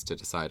competence to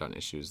decide on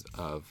issues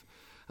of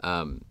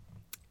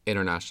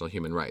international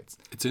human rights.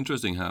 It's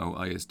interesting how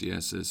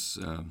ISDS is,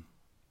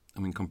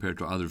 compared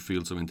to other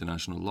fields of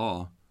international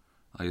law,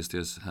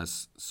 ISDS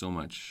has so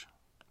much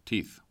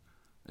teeth.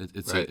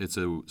 It's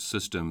a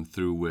system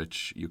through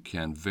which you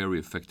can very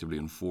effectively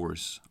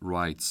enforce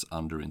rights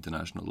under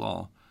international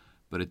law,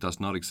 but it does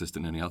not exist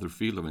in any other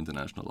field of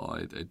international law.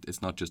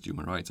 It's not just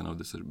human rights. I know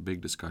there's a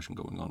big discussion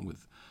going on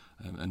with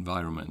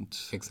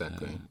environment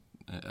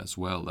as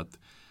well, that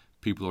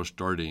people are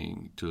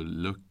starting to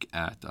look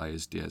at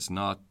ISDS,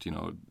 not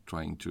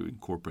trying to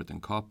incorporate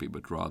and copy,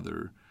 but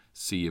rather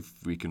see if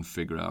we can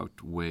figure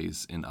out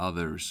ways in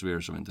other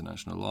spheres of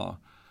international law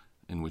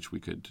in which we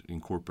could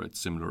incorporate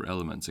similar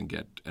elements and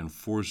get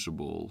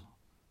enforceable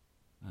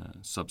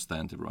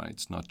substantive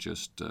rights, not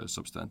just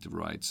substantive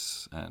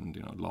rights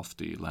and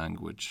lofty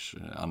language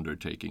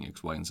undertaking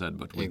X, Y, and Z,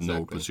 but with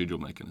no procedural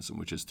mechanism,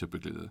 which is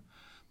typically the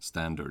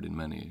standard in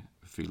many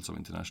fields of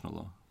international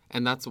law.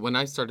 And that's when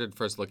I started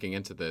first looking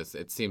into this,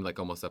 it seemed like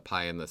almost a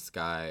pie in the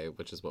sky,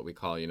 which is what we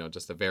call,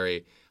 just a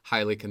very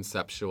highly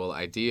conceptual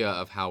idea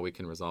of how we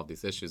can resolve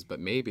these issues.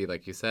 But maybe,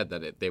 like you said,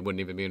 that they wouldn't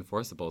even be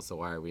enforceable. So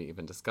why are we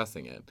even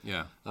discussing it?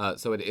 Yeah.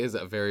 So it is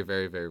a very,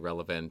 very, very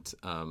relevant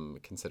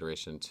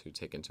consideration to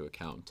take into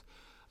account.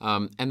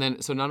 And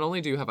then, so not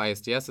only do you have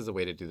ISDS as a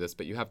way to do this,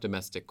 but you have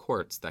domestic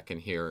courts that can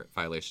hear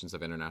violations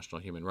of international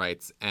human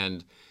rights.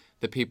 And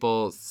the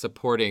people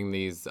supporting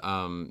these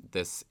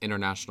this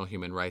international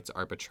human rights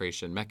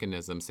arbitration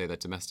mechanism say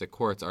that domestic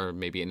courts are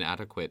maybe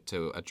inadequate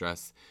to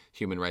address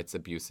human rights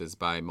abuses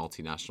by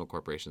multinational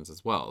corporations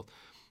as well.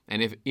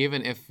 And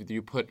even if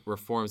you put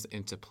reforms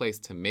into place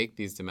to make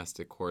these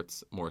domestic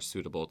courts more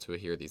suitable to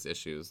hear these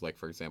issues, like,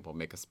 for example,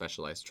 make a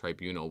specialized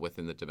tribunal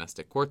within the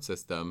domestic court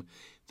system,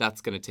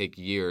 that's going to take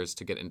years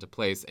to get into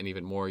place and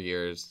even more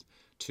years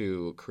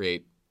to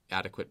create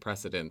adequate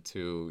precedent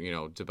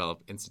to,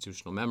 develop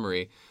institutional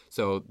memory.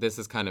 So this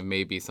is kind of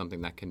maybe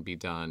something that can be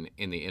done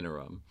in the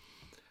interim.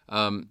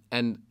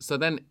 And so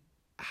then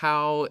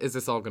how is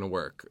this all going to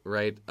work,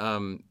 right?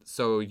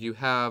 So you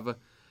have,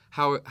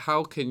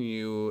 how can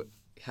you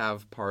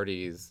have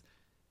parties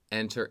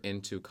enter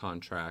into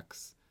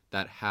contracts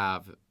that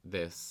have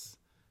this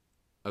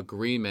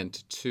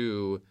agreement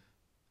to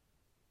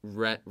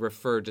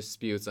refer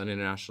disputes on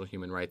international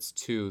human rights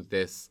to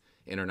this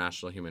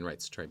International Human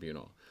Rights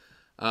Tribunal?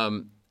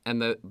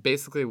 And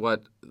basically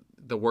what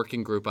the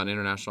Working Group on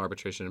International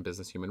Arbitration and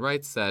Business Human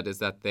Rights said is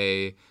that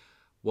they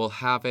will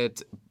have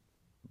it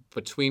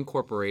between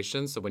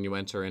corporations. So when you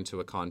enter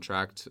into a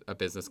contract, a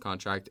business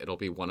contract, it'll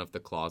be one of the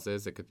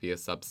clauses. It could be a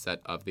subset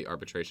of the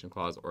arbitration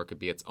clause, or it could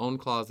be its own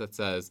clause that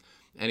says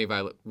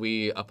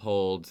we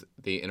uphold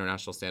the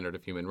international standard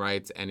of human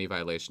rights. Any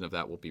violation of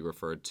that will be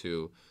referred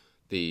to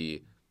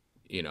the,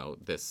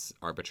 this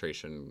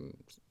arbitration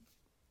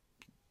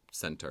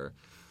center.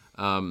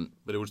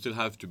 But it would still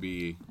have to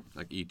be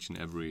like each and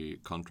every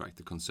contract.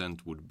 The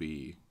consent would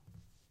be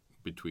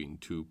between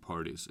two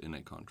parties in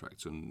a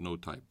contract, so no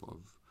type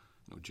of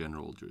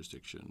general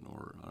jurisdiction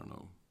or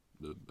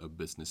a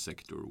business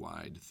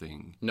sector-wide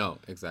thing. No,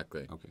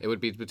 exactly. Okay. It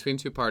would be between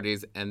two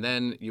parties, and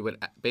then you would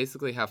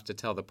basically have to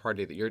tell the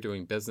party that you're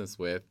doing business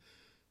with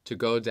to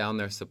go down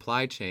their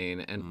supply chain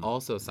and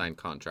also sign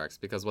contracts,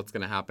 because what's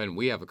going to happen,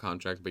 we have a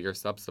contract, but your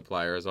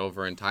sub-supplier is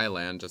over in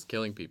Thailand just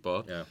killing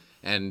people. Yeah.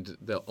 And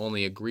the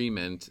only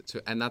agreement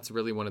and that's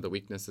really one of the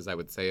weaknesses I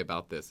would say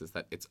about this, is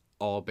that it's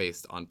all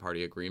based on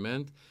party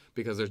agreement,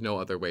 because there's no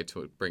other way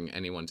to bring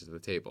anyone to the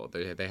table.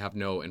 They have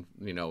no,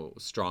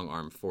 strong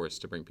arm force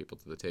to bring people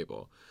to the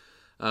table.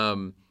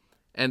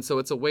 And so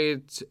it's a way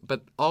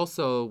but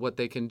also what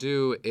they can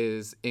do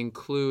is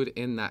include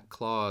in that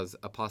clause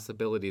a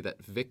possibility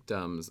that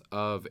victims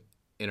of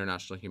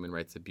international human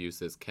rights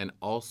abuses can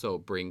also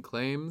bring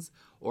claims,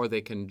 or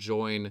they can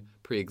join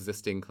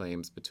pre-existing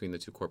claims between the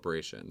two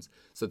corporations.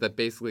 So that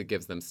basically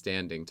gives them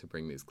standing to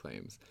bring these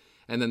claims.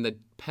 And then the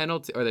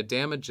penalty or the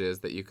damages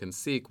that you can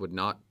seek would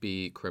not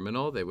be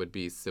criminal. They would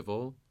be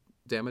civil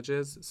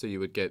damages. So you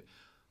would get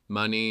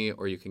money,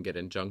 or you can get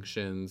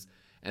injunctions.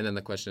 And then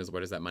the question is,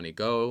 where does that money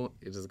go?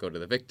 Does it go to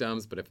the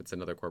victims? But if it's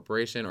another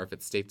corporation, or if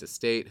it's state to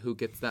state, who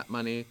gets that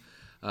money?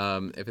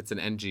 If it's an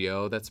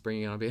NGO that's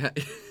bringing it on behalf...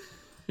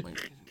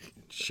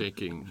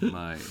 Shaking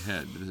my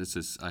head.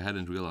 I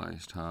hadn't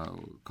realized how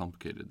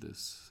complicated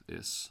this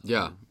is.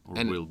 Yeah.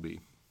 Or will be.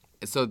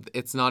 So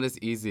it's not as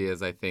easy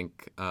as I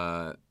think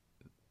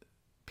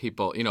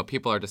people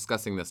are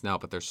discussing this now,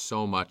 but there's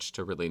so much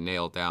to really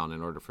nail down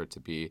in order for it to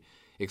be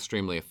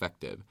extremely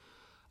effective.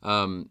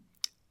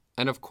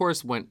 And of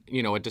course, when,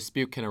 a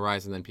dispute can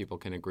arise and then people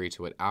can agree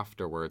to it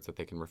afterwards, that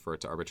they can refer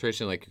it to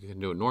arbitration, like you can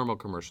do a normal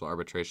commercial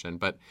arbitration.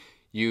 But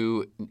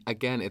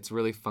it's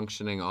really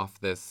functioning off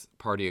this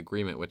party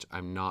agreement, which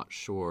I'm not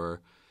sure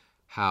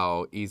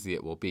how easy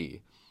it will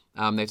be.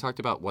 They talked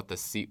about what the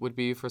seat would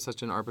be for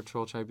such an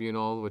arbitral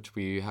tribunal, which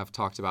we have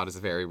talked about is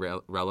very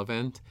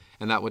relevant.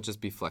 And that would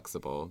just be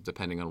flexible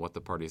depending on what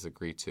the parties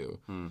agree to.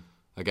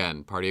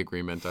 Again, party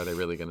agreement, are they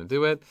really going to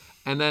do it?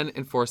 And then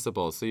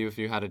enforceable. So if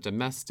you had a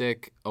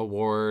domestic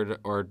award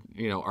or,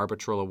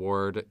 arbitral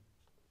award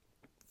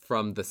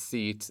from the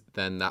seat,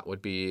 then that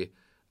would be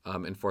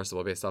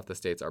enforceable based off the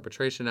States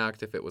Arbitration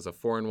Act. If it was a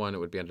foreign one, it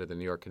would be under the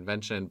New York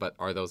Convention. But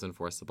are those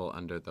enforceable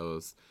under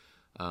those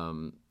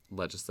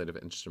legislative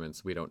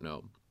instruments? We don't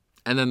know.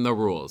 And then the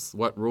rules.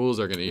 What rules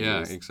are going to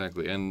use? Yeah,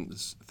 exactly. And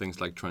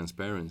things like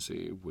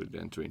transparency would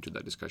enter into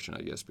that discussion,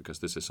 I guess, because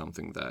this is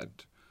something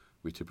that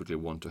we typically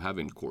want to have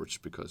in courts,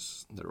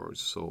 because they're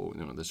so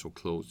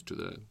close to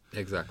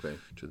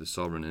the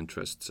sovereign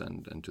interests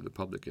and to the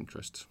public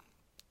interests.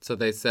 So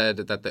they said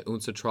that the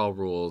UNCITRAL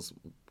rules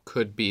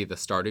could be the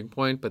starting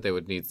point, but they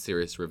would need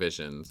serious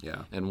revisions.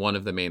 Yeah. And one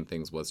of the main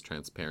things was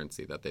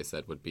transparency, that they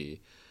said would be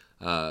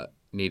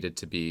needed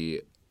to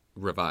be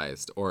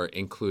revised or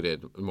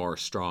included more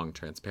strong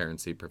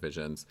transparency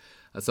provisions.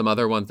 Some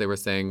other ones they were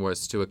saying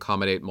was to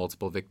accommodate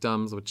multiple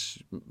victims,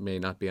 which may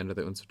not be under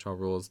the UNCITRAL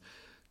rules,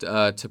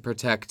 to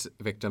protect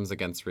victims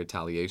against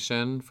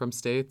retaliation from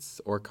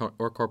states or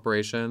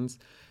corporations,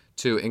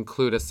 to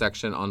include a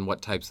section on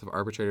what types of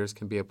arbitrators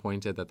can be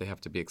appointed, that they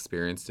have to be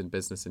experienced in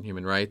business and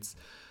human rights.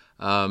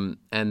 And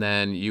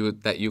then you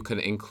could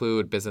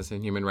include business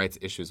and human rights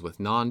issues with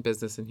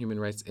non-business and human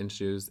rights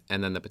issues,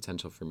 and then the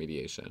potential for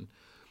mediation.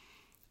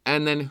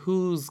 And then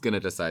who's going to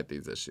decide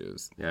these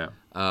issues? Yeah.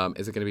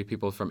 Is it going to be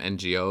people from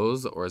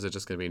NGOs, or is it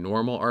just going to be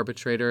normal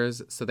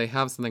arbitrators? So they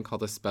have something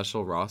called a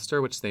special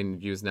roster, which they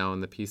use now in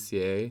the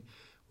PCA,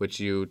 which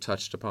you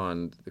touched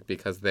upon,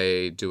 because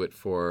they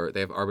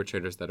have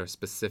arbitrators that are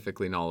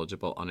specifically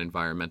knowledgeable on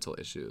environmental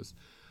issues.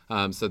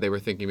 So they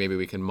were thinking maybe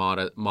we can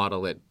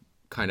model it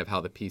kind of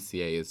how the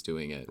PCA is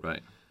doing it.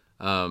 Right.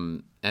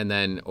 And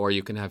then, or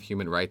you can have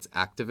human rights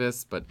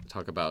activists, but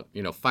talk about,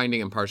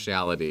 finding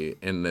impartiality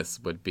in this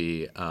would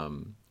be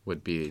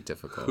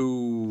difficult.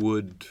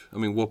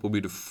 What would be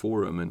the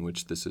forum in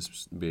which this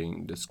is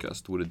being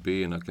discussed? Would it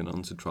be in like an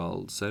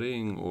UNCITRAL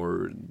setting,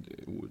 or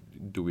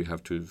do we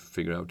have to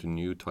figure out a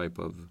new type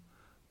of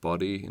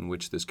body in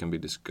which this can be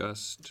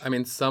discussed? I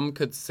mean, some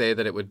could say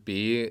that it would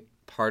be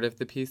part of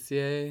the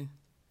PCA.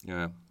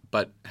 Yeah.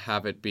 But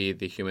have it be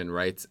the human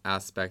rights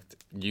aspect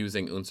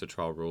using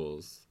UNCITRAL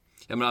rules.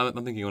 I mean,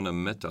 I'm thinking on a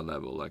meta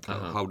level, like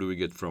how do we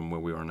get from where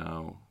we are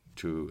now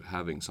to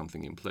having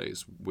something in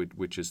place,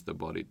 which is the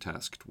body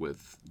tasked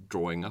with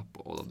drawing up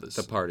all of this?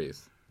 The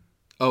parties.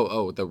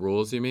 Oh, the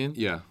rules, you mean?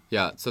 Yeah.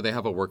 Yeah, so they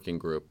have a working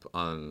group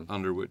on...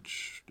 Under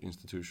which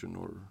institution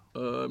or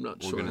I'm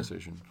not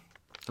organization?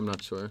 Sure. I'm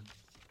not sure.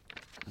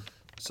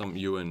 Some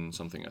UN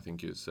something, I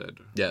think you said.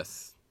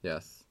 Yes.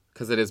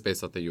 Because it is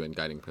based off the UN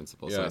guiding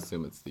principles, so I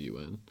assume it's the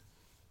UN.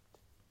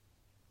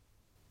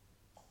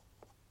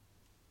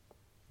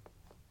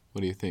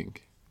 What do you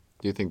think?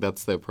 Do you think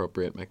that's the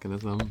appropriate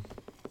mechanism?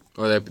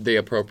 Or the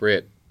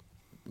appropriate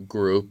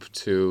group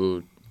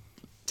to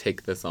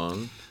take this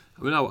on?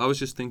 I mean, I was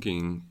just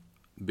thinking,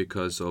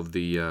 because of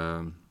the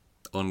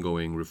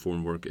ongoing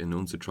reform work in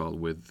UNCITRAL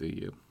with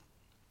the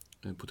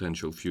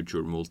potential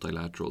future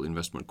multilateral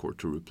investment court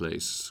to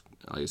replace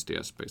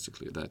ISDS,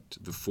 basically, that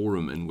the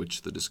forum in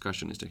which the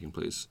discussion is taking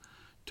place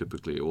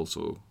typically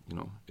also,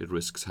 it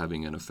risks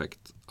having an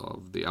effect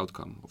of the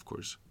outcome, of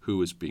course.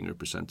 Who is being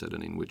represented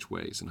and in which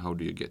ways, and how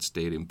do you get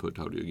state input,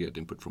 how do you get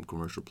input from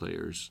commercial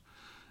players,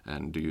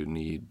 and do you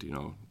need,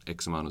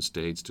 X amount of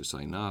states to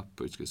sign up?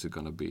 Is it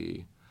going to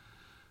be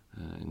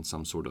in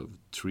some sort of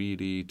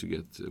treaty to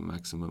get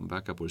maximum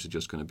backup, or is it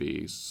just going to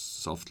be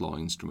soft law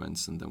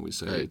instruments, and then we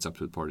say it's up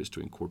to the parties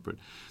to incorporate?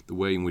 The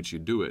way in which you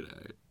do it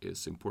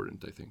is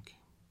important, I think.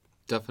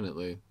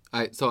 Definitely.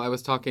 So I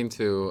was talking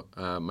to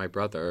my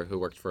brother, who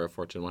worked for a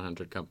Fortune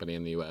 100 company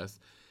in the U.S.,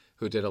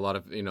 who did a lot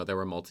of, there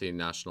were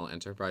multinational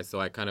enterprise. So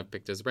I kind of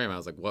picked his brain. I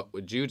was like, what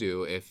would you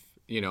do if,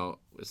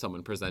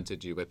 someone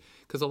presented you with,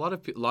 because a lot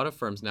of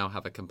firms now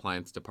have a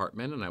compliance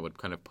department, and I would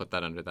kind of put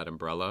that under that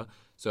umbrella.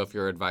 So if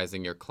you're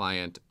advising your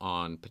client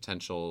on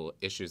potential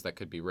issues that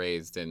could be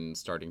raised in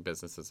starting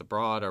businesses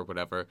abroad or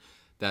whatever,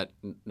 that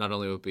not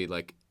only would be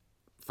like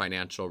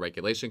financial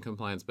regulation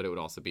compliance, but it would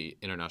also be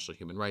international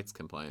human rights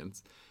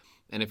compliance.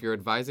 And if you're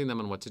advising them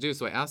on what to do,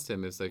 so I asked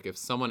him, is like, if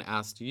someone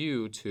asked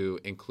you to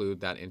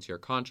include that into your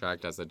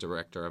contract as a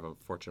director of a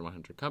Fortune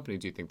 100 company,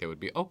 do you think they would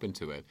be open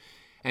to it?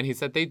 And he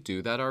said they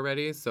do that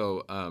already.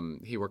 So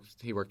he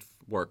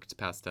worked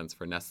past tense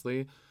for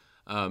Nestle,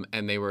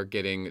 and they were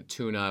getting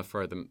tuna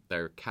for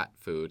their cat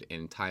food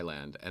in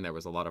Thailand, and there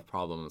was a lot of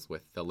problems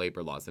with the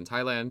labor laws in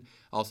Thailand,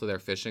 also their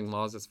fishing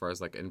laws as far as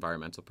like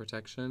environmental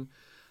protection.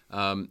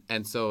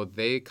 And so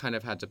they kind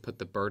of had to put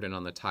the burden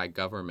on the Thai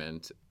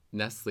government.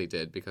 Nestle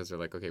did, because they're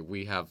like, okay,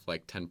 we have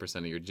like 10%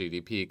 of your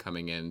GDP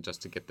coming in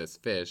just to get this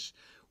fish.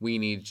 We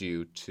need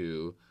you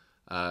to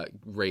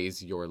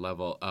raise your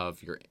level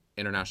of your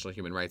international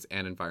human rights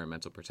and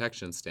environmental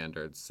protection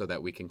standards so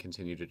that we can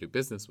continue to do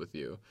business with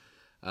you.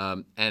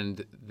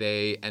 And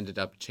they ended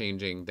up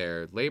changing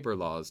their labor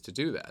laws to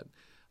do that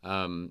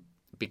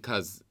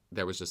because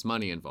there was just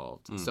money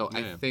involved.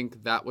 I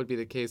think that would be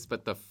the case,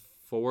 but the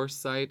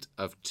foresight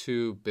of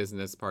two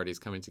business parties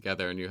coming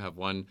together, and you have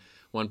one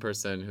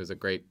person who's a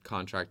great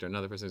contractor,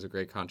 another person who's a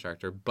great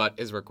contractor, but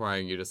is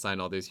requiring you to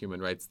sign all these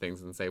human rights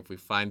things and say, if we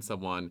find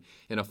someone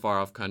in a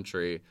far-off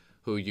country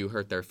who you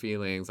hurt their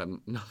feelings,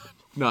 I'm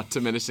not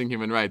diminishing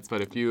human rights,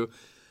 but if you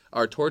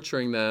are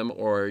torturing them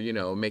or,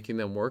 making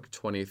them work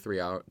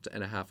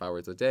 23.5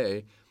 hours a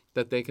day,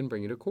 that they can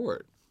bring you to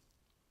court.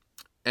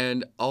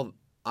 And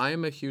I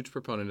am a huge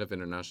proponent of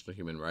international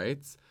human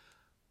rights,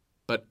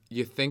 but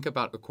you think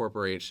about a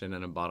corporation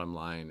and a bottom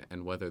line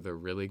and whether they're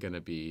really going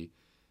to be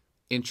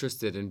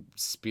interested in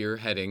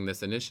spearheading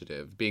this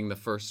initiative, being the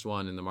first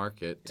one in the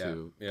market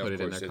to put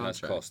it in their contract. It has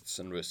costs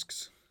and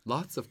risks.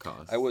 Lots of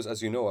costs. I was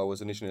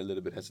initially a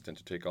little bit hesitant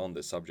to take on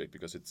this subject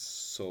because it's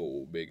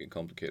so big and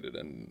complicated,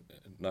 and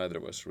neither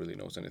of us really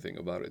knows anything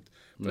about it.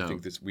 But I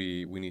think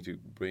we need to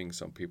bring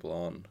some people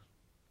on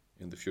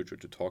in the future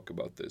to talk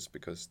about this,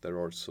 because there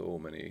are so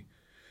many,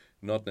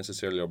 not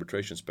necessarily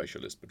arbitration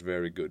specialists, but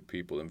very good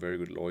people and very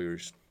good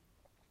lawyers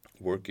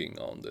working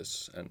on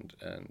this. And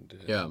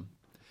Yeah.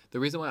 The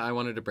reason why I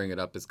wanted to bring it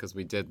up is because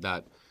we did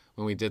that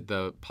when we did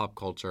the pop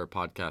culture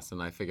podcast,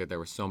 and I figured there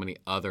were so many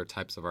other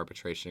types of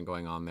arbitration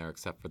going on there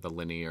except for the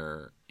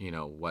linear,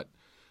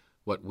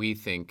 what we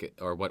think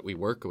or what we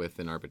work with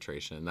in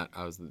arbitration. That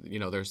I was,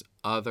 there's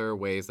other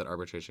ways that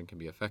arbitration can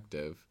be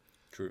effective.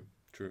 True.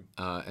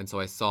 And so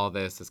I saw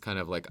this as kind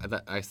of like,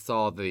 I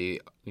saw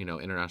the,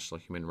 international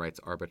human rights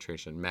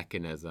arbitration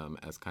mechanism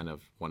as kind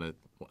of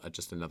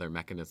just another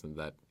mechanism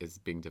that is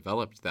being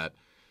developed that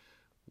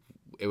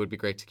it would be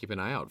great to keep an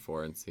eye out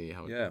for and see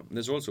how. Yeah,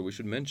 there's also, we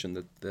should mention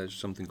that there's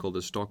something called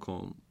the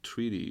Stockholm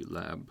Treaty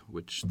Lab,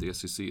 which the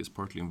SEC is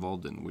partly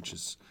involved in, which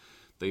is,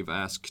 they've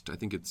asked, I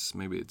think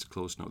maybe it's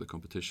closed now, the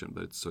competition,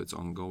 but it's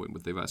ongoing,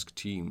 but they've asked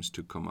teams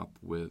to come up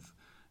with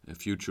a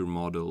future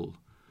model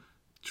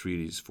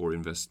treaties for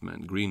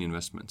investment, green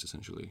investments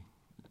essentially,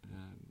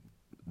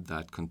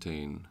 that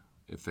contain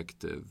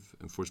effective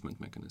enforcement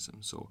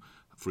mechanisms. So,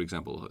 for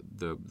example,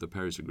 the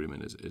Paris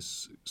Agreement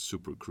is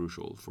super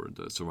crucial for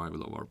the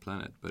survival of our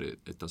planet, but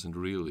it doesn't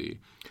really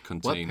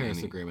contain What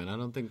Paris Agreement? I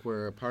don't think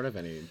we're a part of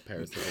any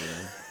Paris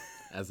Agreement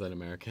as an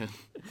American.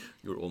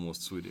 You're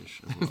almost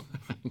Swedish as well.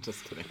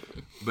 Just kidding.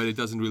 But it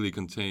doesn't really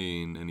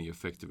contain any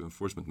effective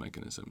enforcement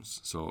mechanisms.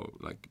 So,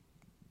 like,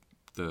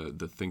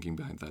 the thinking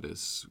behind that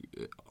is,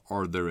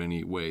 are there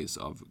any ways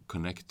of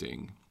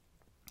connecting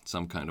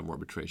some kind of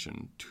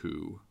arbitration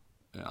to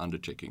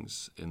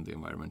undertakings in the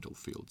environmental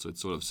field? So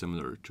it's sort of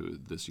similar to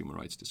this human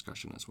rights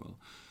discussion as well.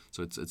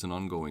 So it's an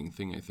ongoing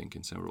thing, I think,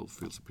 in several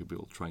fields of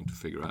people trying to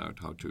figure out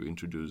how to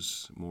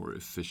introduce more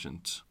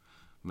efficient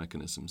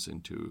mechanisms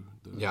into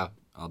the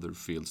other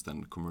fields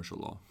than commercial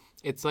law.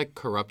 It's like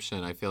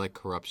corruption. I feel like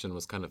corruption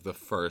was kind of the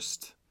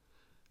first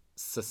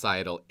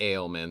societal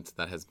ailment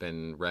that has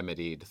been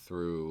remedied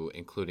through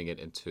including it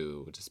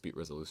into dispute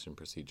resolution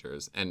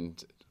procedures,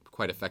 and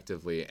quite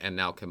effectively. And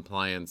now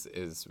compliance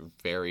is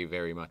very,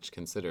 very much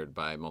considered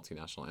by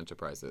multinational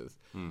enterprises,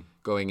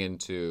 going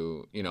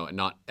into,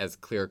 not as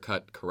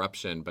clear-cut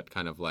corruption, but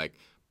kind of like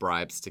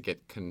bribes to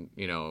get,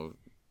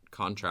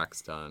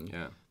 contracts done.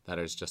 Yeah. That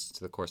is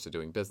just the course of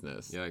doing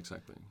business. Yeah,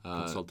 exactly.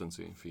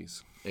 Consultancy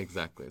fees.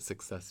 Exactly.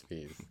 Success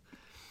fees.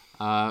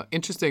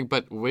 Interesting,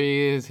 but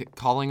we're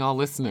calling all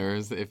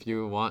listeners if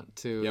you want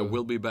to. Yeah,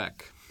 we'll be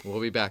back.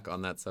 We'll be back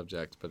on that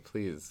subject, but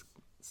please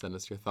send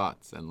us your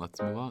thoughts and let's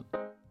move on.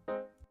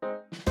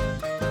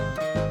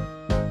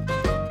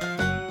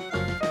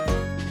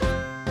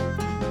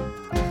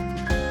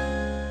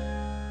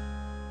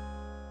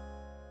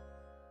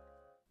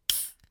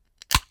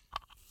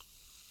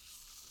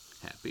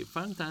 Happy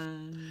fun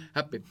time.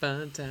 Happy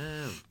fun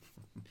time.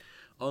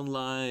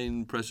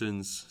 Online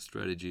presence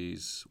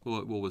strategies.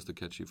 What was the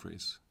catchy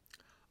phrase?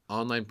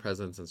 Online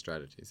presence and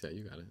strategies. Yeah,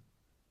 you got it.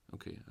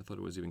 Okay, I thought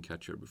it was even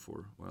catchier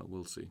before. Well,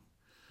 we'll see.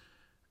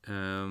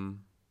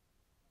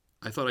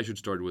 I thought I should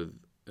start with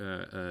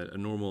a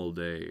normal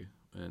day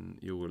in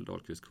Joel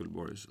Dahlqvist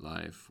Kullborg's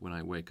life when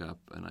I wake up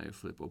and I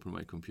flip open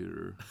my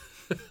computer.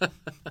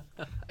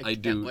 I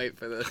can't wait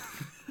for this.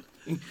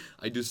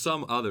 I do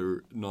some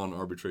other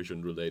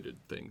non-arbitration related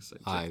things.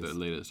 I check the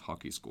latest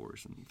hockey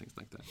scores and things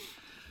like that.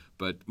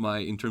 But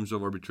in terms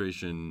of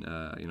arbitration,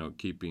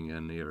 keeping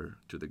an ear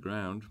to the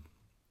ground,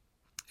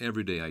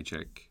 every day I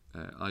check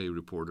IE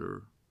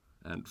Reporter,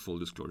 and full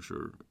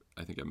disclosure,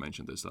 I think I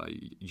mentioned this, I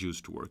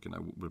used to work and I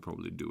will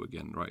probably do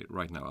again.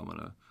 Right now I'm on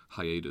a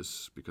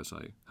hiatus because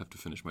I have to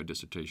finish my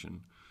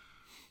dissertation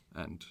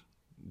and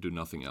do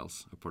nothing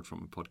else apart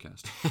from a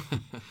podcast.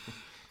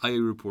 IE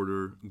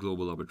Reporter,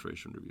 Global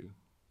Arbitration Review.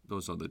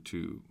 Those are the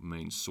two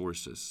main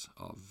sources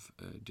of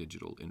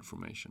digital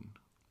information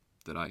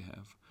that I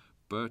have.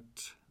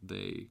 But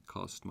they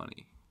cost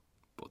money,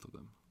 both of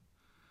them.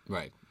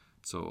 Right.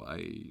 So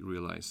I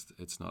realized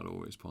it's not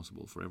always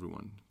possible for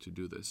everyone to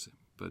do this.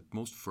 But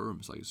most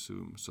firms, I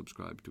assume,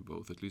 subscribe to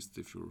both, at least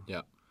if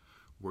you're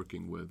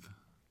working with.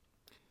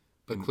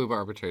 But Kluber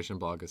Arbitration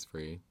Blog is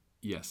free.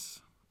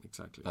 Yes,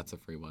 exactly. That's a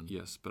free one.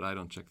 Yes, but I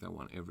don't check that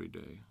one every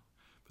day.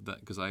 But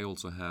because I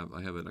also have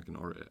like an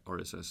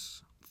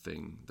RSS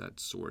thing that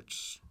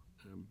sorts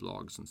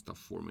blogs and stuff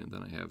for me, and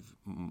then I have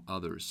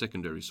other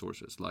secondary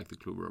sources like the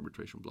Kluber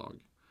Arbitration Blog,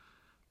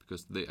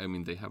 because they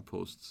have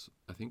posts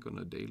I think on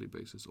a daily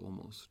basis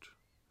almost.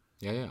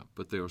 Yeah.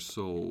 But they are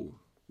so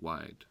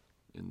wide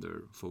in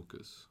their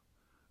focus.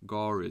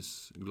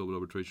 Global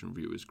Arbitration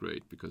Review is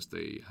great because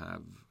they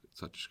have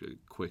such a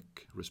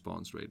quick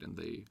response rate, and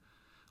they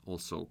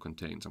also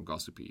contain some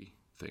gossipy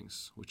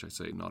things, which I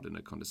say not in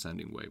a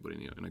condescending way, but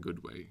in a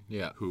good way.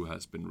 Yeah. Who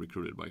has been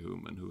recruited by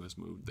whom and who has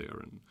moved there,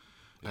 and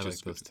I like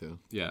those too.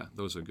 Yeah,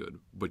 those are good.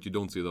 But you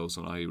don't see those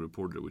on IE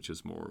Reporter, which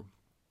is more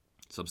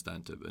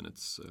substantive in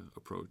its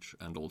approach,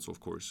 and also, of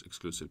course,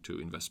 exclusive to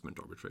investment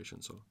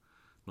arbitration, so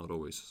not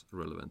always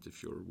relevant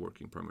if you're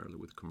working primarily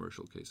with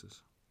commercial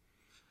cases.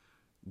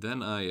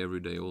 Then I every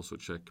day also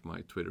check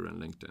my Twitter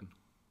and LinkedIn,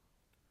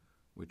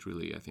 which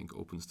really, I think,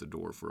 opens the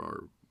door for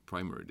our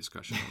primary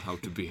discussion on how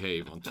to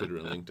behave on Twitter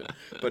and LinkedIn.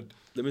 But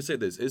let me say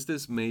this: is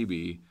this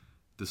maybe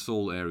the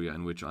sole area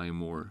in which I am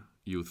more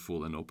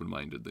youthful and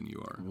open-minded than you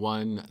are?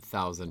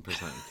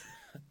 1,000%.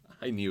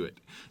 I knew it.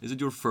 Is it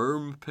your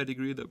firm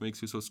pedigree that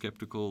makes you so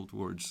skeptical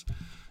towards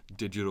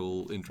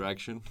digital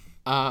interaction?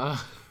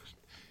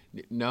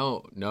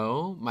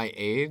 No, my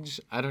age,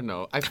 I don't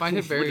know. I find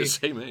it We're very the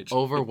same age.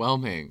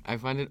 overwhelming. I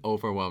find it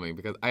overwhelming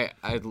because I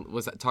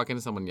was talking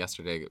to someone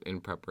yesterday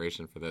in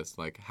preparation for this,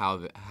 like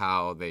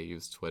how they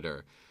use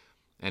Twitter,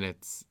 and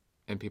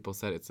people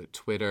said it's a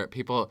Twitter.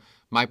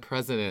 My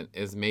president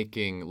is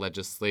making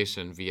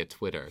legislation via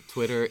Twitter.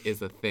 Twitter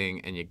is a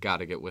thing, and you got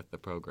to get with the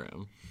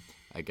program,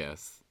 I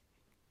guess.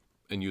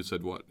 And you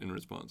said what in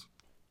response?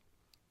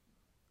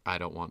 I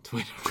don't want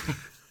Twitter.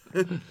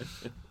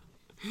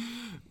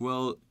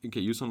 Well, okay,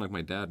 you sound like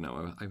my dad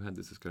now. I've had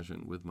this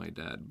discussion with my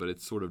dad, but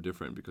it's sort of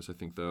different because I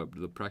think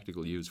the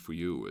practical use for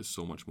you is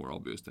so much more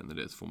obvious than it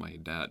is for my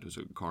dad, who's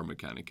a car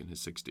mechanic in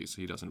his 60s.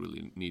 So he doesn't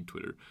really need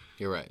Twitter.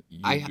 You're right.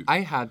 I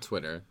had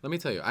Twitter. Let me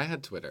tell you, I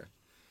had Twitter.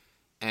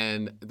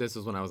 And this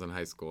was when I was in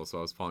high school, so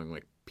I was following,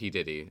 like, P.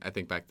 Diddy. I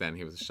think back then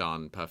he was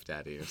Sean Puff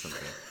Daddy or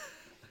something.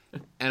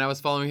 And I was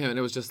following him, and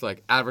it was just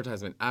like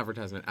advertisement,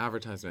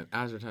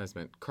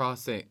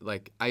 crossing.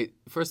 Like,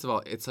 first of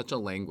all, it's such a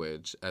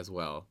language as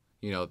well.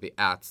 You know, the @,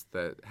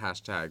 the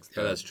hashtags.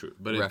 Yeah, that's true.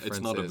 But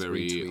it's not a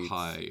very retweets.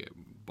 high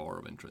bar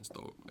of entrance,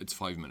 though. It's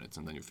 5 minutes,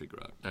 and then you figure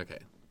out. Okay,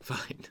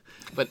 fine.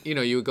 But, you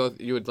know, you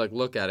would like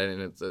look at it,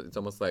 and it's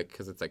almost like,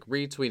 because it's like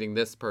retweeting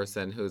this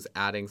person who's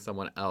adding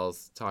someone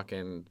else,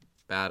 talking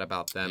bad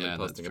about them, and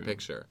posting a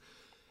picture.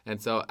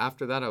 And so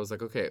after that, I was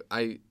like, okay,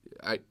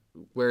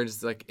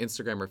 whereas like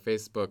Instagram or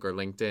Facebook or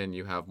LinkedIn,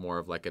 you have more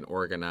of like an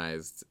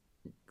organized,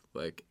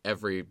 like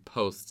every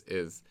post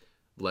is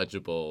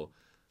legible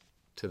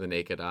to the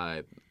naked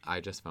eye.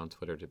 I just found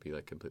Twitter to be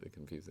like completely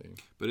confusing.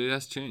 But it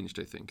has changed,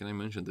 I think. And I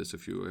mentioned this a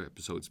few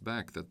episodes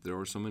back, that there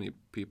are so many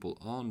people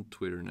on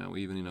Twitter now,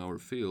 even in our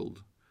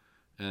field.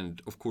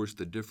 And of course,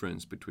 the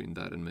difference between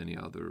that and many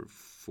other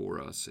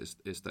for us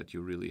is that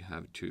you really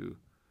have to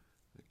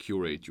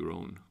curate your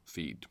own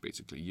feed.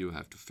 Basically, you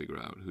have to figure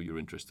out who you're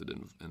interested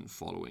in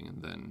following,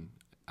 and then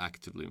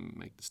actively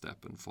make the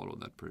step and follow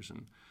that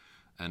person.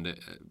 And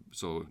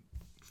so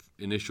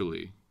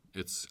initially,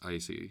 I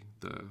see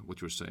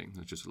what you're saying.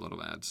 It's just a lot of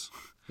ads.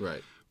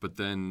 Right. But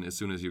then as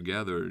soon as you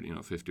gather,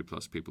 50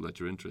 plus people that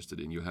you're interested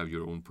in, you have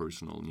your own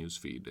personal news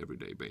feed every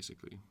day,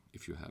 basically,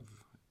 if you have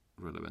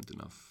relevant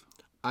enough.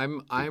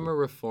 I'm a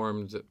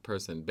reformed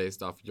person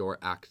based off your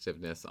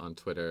activeness on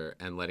Twitter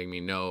and letting me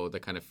know the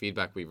kind of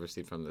feedback we've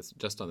received from this,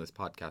 just on this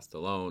podcast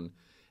alone,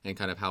 and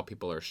kind of how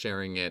people are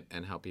sharing it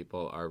and how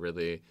people are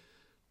really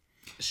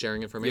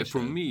sharing information. Yeah,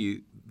 for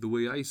me, the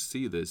way I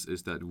see this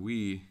is that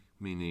we,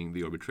 meaning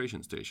the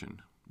arbitration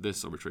station,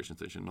 this arbitration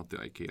station, not the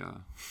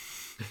IKEA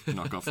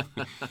knockoff,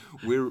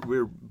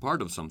 we're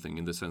part of something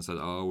in the sense that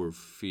our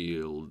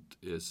field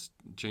is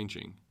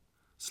changing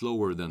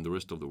slower than the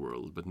rest of the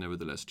world, but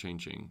nevertheless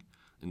changing,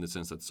 in the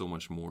sense that so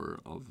much more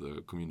of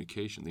the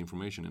communication, the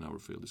information in our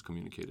field is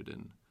communicated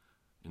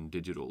in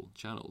digital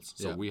channels.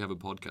 So we have a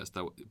podcast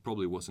that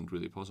probably wasn't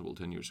really possible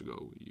 10 years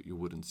ago. You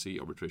wouldn't see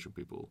arbitration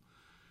people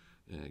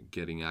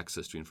getting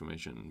access to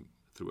information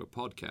through a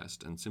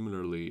podcast. And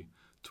similarly,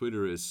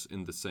 Twitter is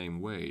in the same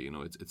way.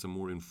 It's a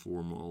more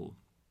informal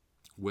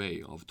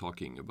way of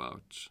talking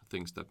about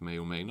things that may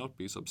or may not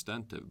be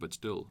substantive, but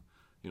still,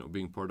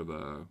 being part of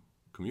a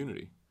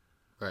community.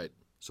 Right.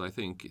 So I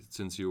think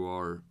since you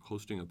are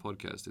hosting a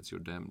podcast, it's your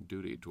damn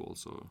duty to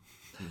also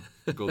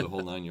go the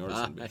whole 9 yards.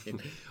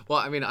 Well,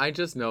 I mean, I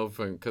just know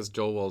because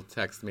Joel will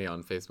text me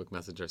on Facebook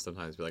Messenger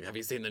sometimes, be like, "Have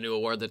you seen the new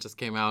award that just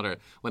came out?" Or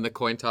when the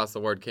coin toss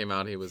award came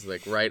out, he was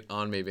like right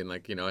on me, being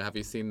like, "Have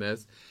you seen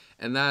this?"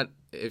 And that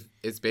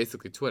it's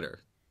basically Twitter,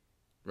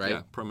 right?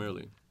 Yeah,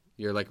 primarily.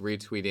 You're like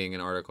retweeting an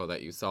article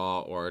that you saw,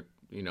 or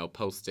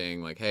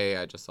posting like, "Hey,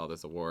 I just saw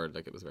this award.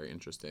 Like, it was very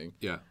interesting."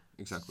 Yeah.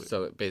 Exactly.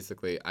 So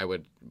basically, I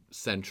would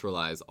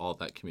centralize all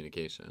that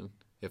communication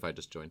if I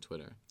just joined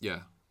Twitter.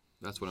 Yeah,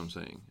 that's what I'm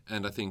saying.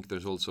 And I think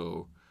there's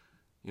also,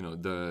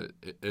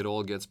 it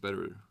all gets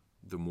better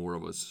the more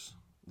of us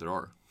there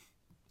are.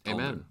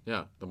 Amen.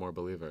 Yeah, the more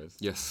believers.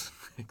 Yes,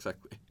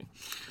 exactly.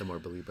 The more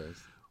believers.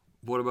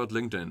 What about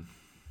LinkedIn?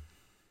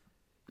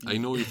 I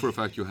know you for a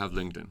fact you have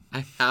LinkedIn.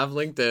 I have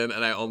LinkedIn,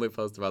 and I only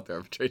post about the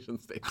arbitration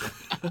station.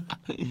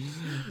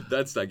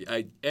 That's like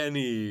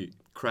any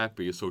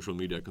crappy social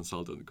media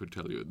consultant could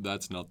tell you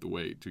that's not the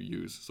way to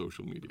use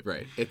social media.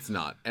 Right, it's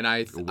not. And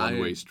a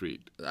one-way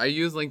street. I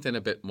use LinkedIn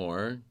a bit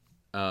more,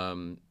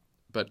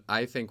 but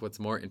I think what's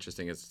more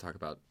interesting is to talk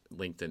about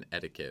LinkedIn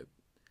etiquette.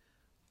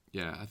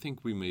 Yeah, I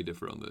think we may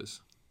differ on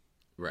this.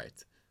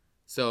 Right.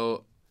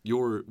 So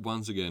you're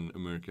once again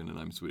American, and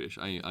I'm Swedish.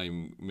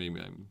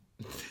 I'm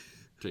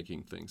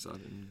taking things out.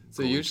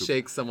 So you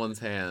shake someone's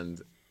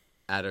hand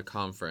at a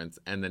conference,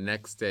 and the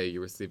next day you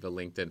receive a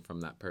LinkedIn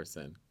from that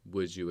person.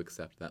 Would you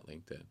accept that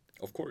LinkedIn?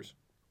 Of course.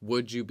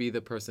 Would you be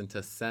the person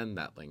to send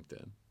that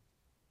LinkedIn?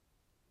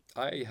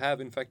 I have,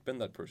 in fact, been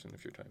that person a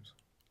few times.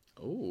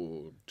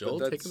 Oh, Joel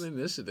taking the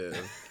initiative.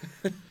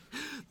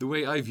 The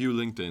way I view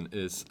LinkedIn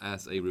is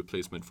as a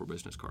replacement for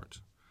business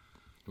cards.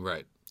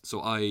 Right. So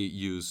I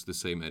use the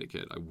same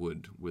etiquette I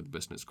would with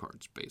business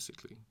cards,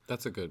 basically.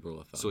 That's a good rule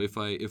of thumb. So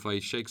if I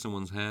shake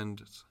someone's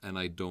hand and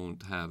I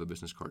don't have a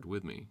business card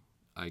with me,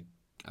 I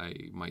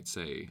might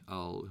say,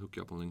 I'll hook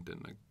you up on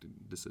LinkedIn. Like,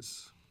 this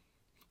is...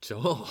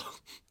 Joel.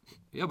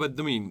 Yeah, but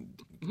I mean,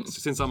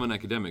 since I'm an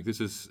academic, this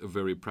is a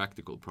very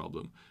practical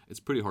problem. It's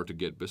pretty hard to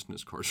get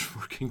business cards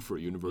working for a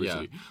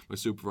university. Yeah. My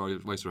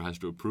supervisor has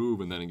to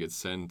approve, and then it gets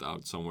sent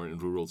out somewhere in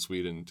rural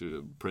Sweden to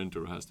a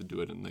printer who has to do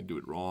it, and they do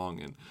it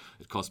wrong, and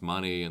it costs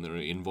money, and there are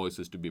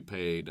invoices to be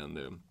paid, and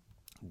the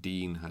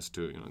dean has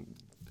to,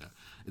 yeah.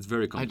 It's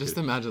very complicated. I just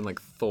imagine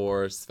like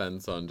Thor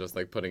Svensson just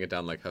like putting it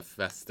down like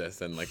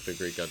Hephaestus, and like the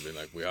Greek god being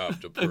like, we have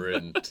to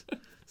print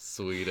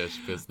Swedish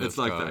business It's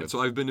like cards. that.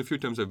 So a few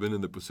times I've been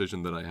in the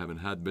position that I haven't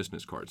had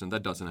business cards, and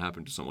that doesn't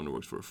happen to someone who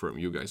works for a firm.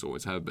 You guys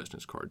always have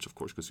business cards, of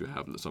course, because you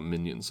have some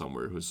minion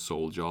somewhere whose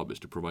sole job is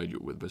to provide you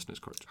with business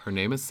cards. Her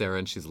name is Sarah,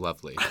 and she's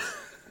lovely.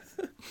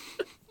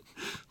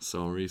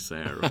 Sorry,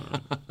 Sarah.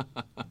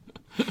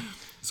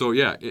 So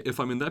yeah, if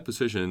I'm in that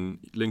position,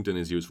 LinkedIn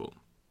is useful.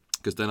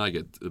 Because then I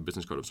get a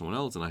business card of someone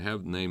else, and I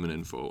have name and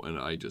info, and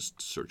I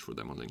just search for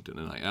them on LinkedIn,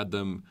 and I add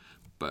them,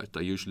 but I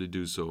usually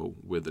do so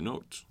with a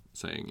note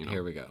saying,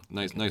 Here we go.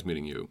 Nice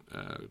meeting you.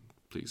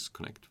 Please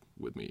connect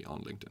with me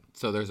on LinkedIn.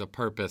 So there's a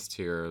purpose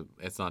to your,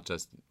 it's not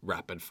just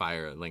rapid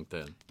fire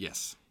LinkedIn.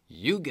 Yes.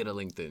 You get a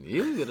LinkedIn.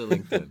 You get a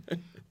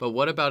LinkedIn. But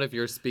what about if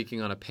you're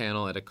speaking on a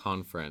panel at a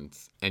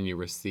conference and you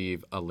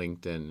receive a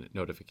LinkedIn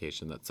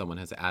notification that someone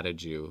has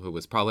added you who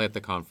was probably at the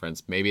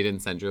conference, maybe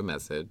didn't send you a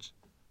message.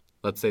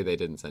 Let's say they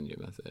didn't send you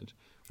a message.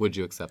 Would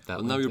you accept that?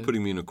 Well, now you're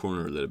putting me in a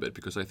corner a little bit,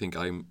 because I think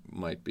I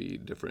might be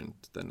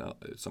different than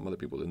some other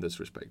people in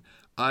this respect.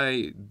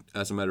 I,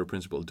 as a matter of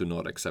principle, do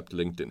not accept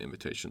LinkedIn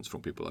invitations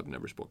from people I've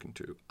never spoken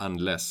to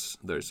unless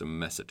there's a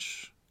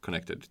message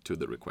connected to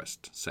the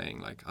request saying,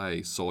 like,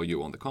 I saw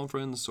you on the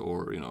conference,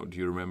 or, do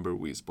you remember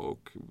we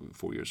spoke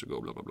 4 years ago,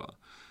 blah, blah, blah.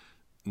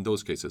 In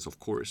those cases, of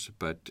course,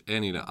 but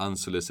any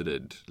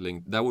unsolicited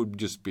link, that would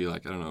just be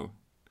like, I don't know,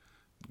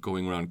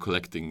 going around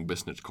collecting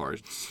business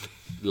cards,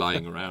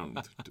 lying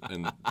around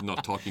and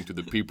not talking to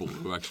the people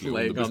who actually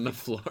laying on the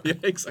floor. Yeah,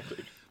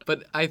 exactly.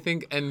 But I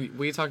think, and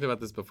we talked about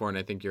this before, and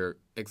I think you're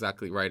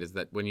exactly right, is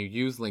that when you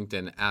use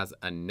LinkedIn as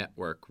a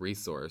network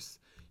resource,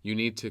 you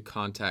need to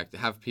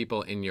have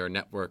people in your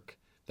network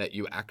that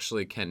you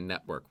actually can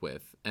network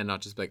with, and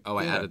not just be like,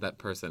 I added that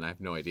person, I have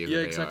no idea who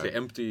they exactly. are.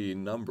 Empty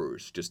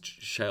numbers, just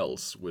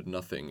shells with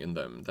nothing in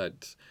them.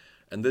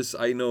 And this,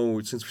 I know,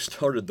 since we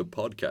started the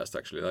podcast,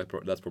 actually,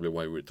 that's probably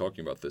why we're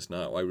talking about this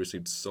now. I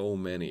received so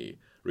many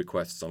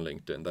requests on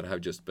LinkedIn that have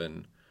just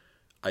been,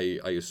 I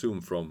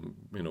assume, from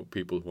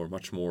people who are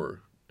much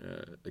more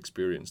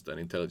experienced and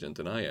intelligent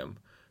than I am,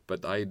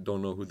 but I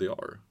don't know who they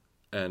are.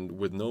 And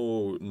with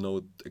no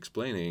note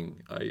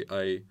explaining,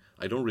 I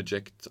don't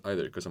reject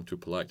either because I'm too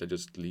polite. I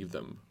just leave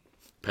them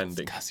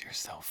pending. Because you're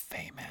so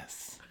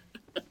famous.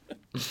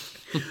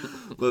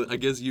 Well, I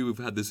guess you've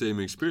had the same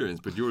experience,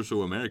 but you're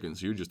so American,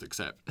 so you just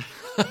accept,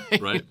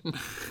 right?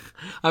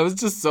 I was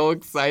just so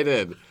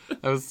excited.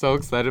 I was so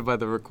excited by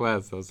the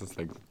request. I was just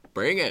like,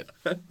 bring it,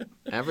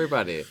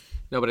 everybody.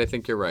 No, but I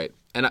think you're right.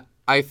 And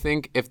I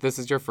think if this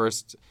is your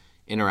first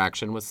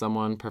interaction with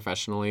someone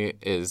professionally,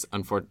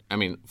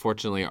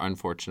 fortunately or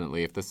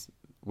unfortunately,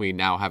 we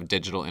now have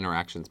digital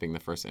interactions being the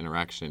first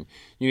interaction,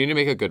 you need to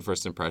make a good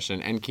first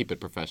impression and keep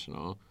it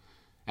professional.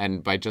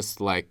 And by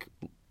just like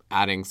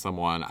adding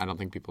someone, I don't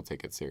think people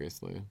take it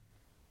seriously.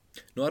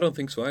 No, I don't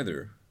think so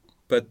either.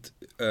 But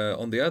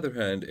on the other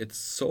hand, it's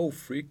so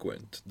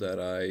frequent that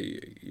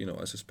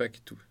I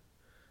suspect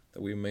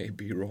that we may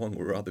be wrong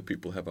or other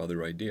people have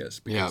other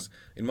ideas. Because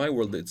in my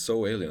world, it's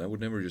so alien. I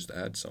would never just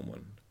add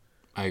someone.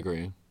 I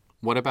agree.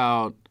 What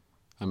about,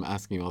 I'm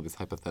asking you all these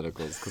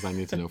hypotheticals because I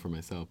need to know for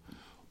myself.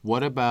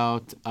 What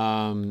about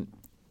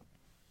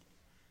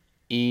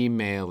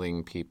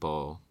emailing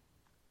people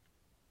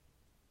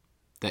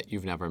that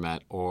you've never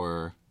met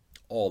or...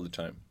 All the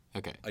time.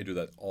 Okay. I do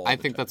that all the time.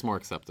 I think that's more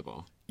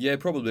acceptable. Yeah, it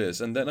probably is.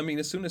 And then,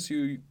 as soon as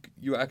you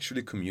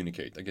actually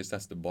communicate, I guess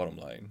that's the bottom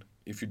line.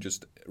 If you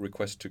just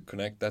request to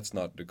connect, that's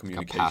not the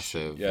communication. Like a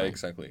passive. Yeah,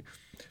 exactly.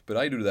 But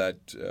I do that,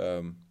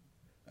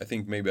 I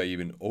think maybe I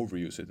even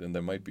overuse it, and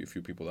there might be a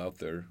few people out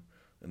there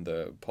in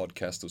the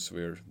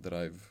podcastosphere that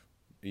I've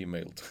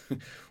emailed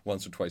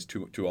once or twice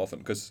too often.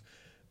 Because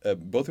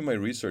both in my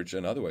research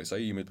and otherwise, I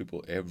email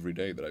people every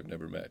day that I've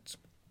never met.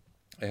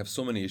 I have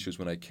so many issues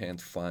when I can't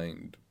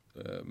find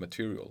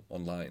material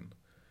online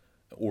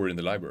or in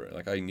the library.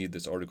 Like, I need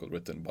this article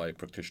written by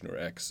practitioner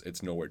X.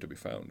 It's nowhere to be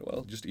found.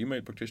 Well, just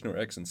email practitioner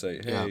X and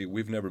say, hey,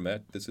 we've never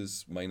met. This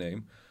is my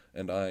name,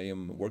 and I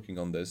am working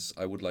on this.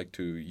 I would like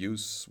to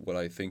use what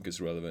I think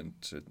is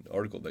relevant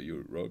article that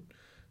you wrote.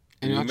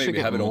 And you actually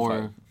get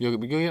more. You'll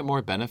get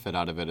more benefit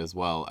out of it as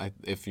well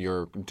if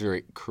you're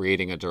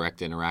creating a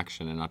direct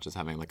interaction and not just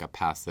having like a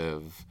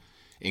passive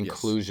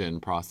inclusion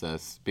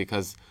process,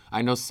 because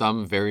I know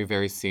some very,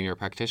 very senior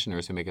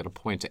practitioners who make it a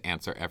point to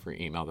answer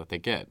every email that they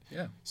get.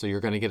 Yeah. So you're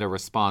going to get a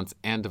response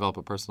and develop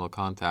a personal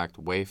contact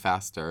way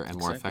faster and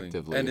more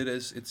effectively. And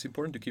it's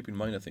important to keep in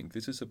mind, I think,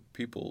 this is a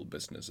people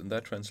business, and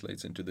that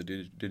translates into the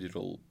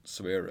digital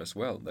sphere as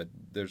well, that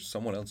there's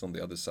someone else on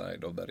the other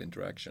side of that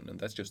interaction, and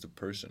that's just a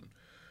person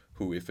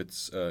who, if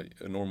it's a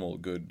normal,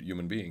 good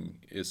human being,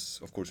 is,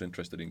 of course,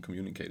 interested in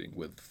communicating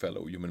with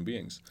fellow human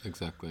beings.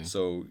 Exactly.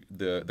 So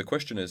the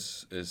question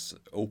is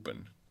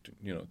open,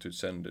 to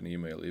send an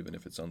email, even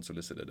if it's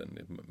unsolicited, and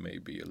it may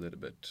be a little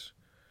bit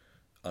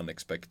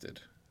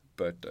unexpected.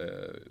 But,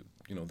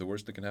 the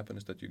worst that can happen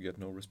is that you get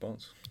no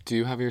response. Do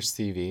you have your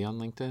CV on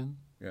LinkedIn?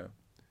 Yeah.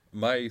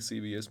 My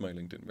CV is my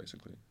LinkedIn,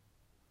 basically.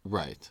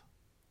 Right.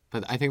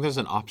 But I think there's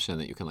an option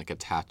that you can,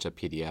 attach a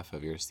PDF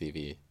of your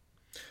CV.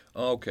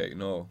 Okay,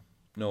 no,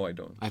 I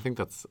don't. I think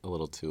that's a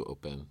little too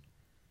open.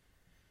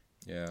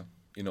 Yeah,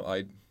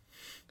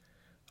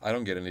 I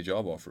don't get any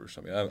job offers.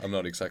 I mean, I'm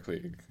not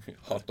exactly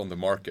hot on the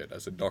market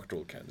as a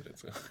doctoral candidate.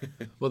 So.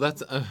 Well,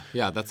 that's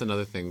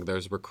another thing.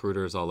 There's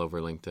recruiters all over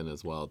LinkedIn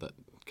as well that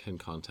can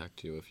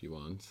contact you if you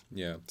want.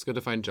 Yeah, it's good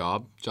to find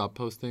job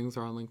postings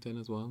are on LinkedIn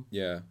as well.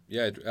 Yeah.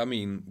 I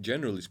mean,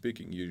 generally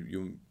speaking,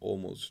 you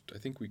almost, I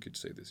think we could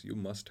say this, you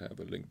must have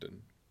a LinkedIn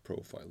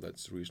profile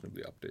that's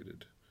reasonably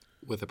updated.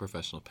 With a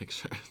professional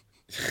picture.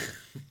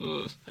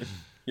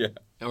 Yeah.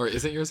 Or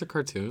isn't yours a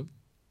cartoon?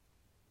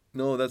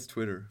 No, that's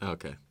Twitter.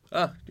 Okay.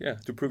 Yeah.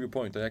 To prove your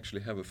point, I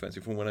actually have a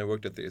fancy. From when I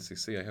worked at the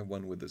SEC, I have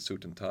one with a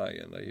suit and tie,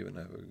 and I even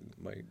have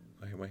my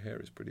hair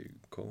is pretty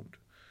combed.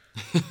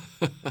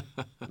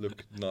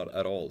 Look not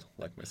at all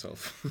like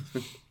myself.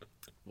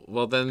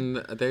 Well,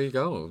 then there you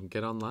go.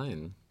 Get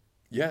online.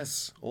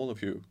 Yes, all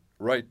of you,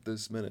 right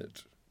this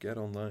minute, get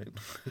online.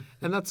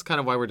 And that's kind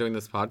of why we're doing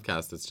this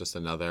podcast. It's just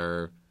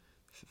another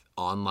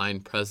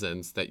online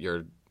presence that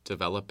you're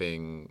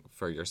developing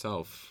for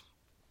yourself.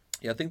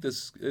 Yeah, I think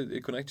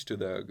it connects to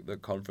the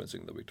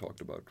conferencing that we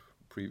talked about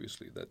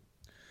previously, that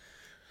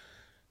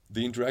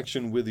the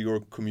interaction with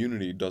your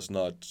community does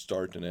not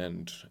start and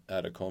end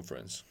at a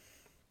conference.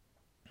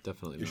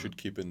 Definitely You not. should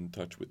keep in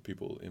touch with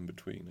people in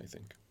between, I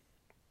think,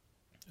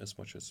 as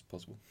much as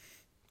possible.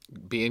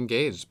 Be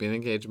engaged. Be an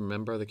engaged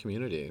member of the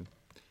community.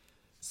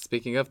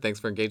 Speaking of, thanks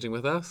for engaging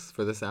with us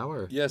for this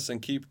hour. Yes,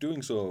 and keep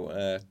doing so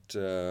at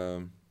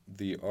the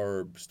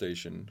ARB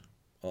station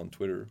on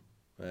Twitter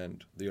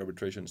and the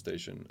arbitration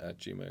station at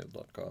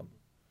gmail.com.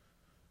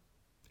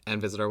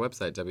 And visit our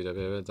website,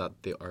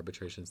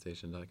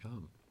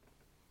 www.thearbitrationstation.com.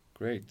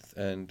 Great.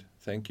 And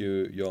thank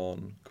you,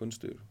 Jan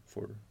Kunstur,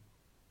 for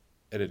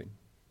editing.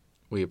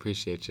 We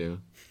appreciate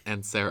you.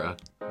 And Sarah,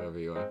 whoever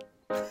you are.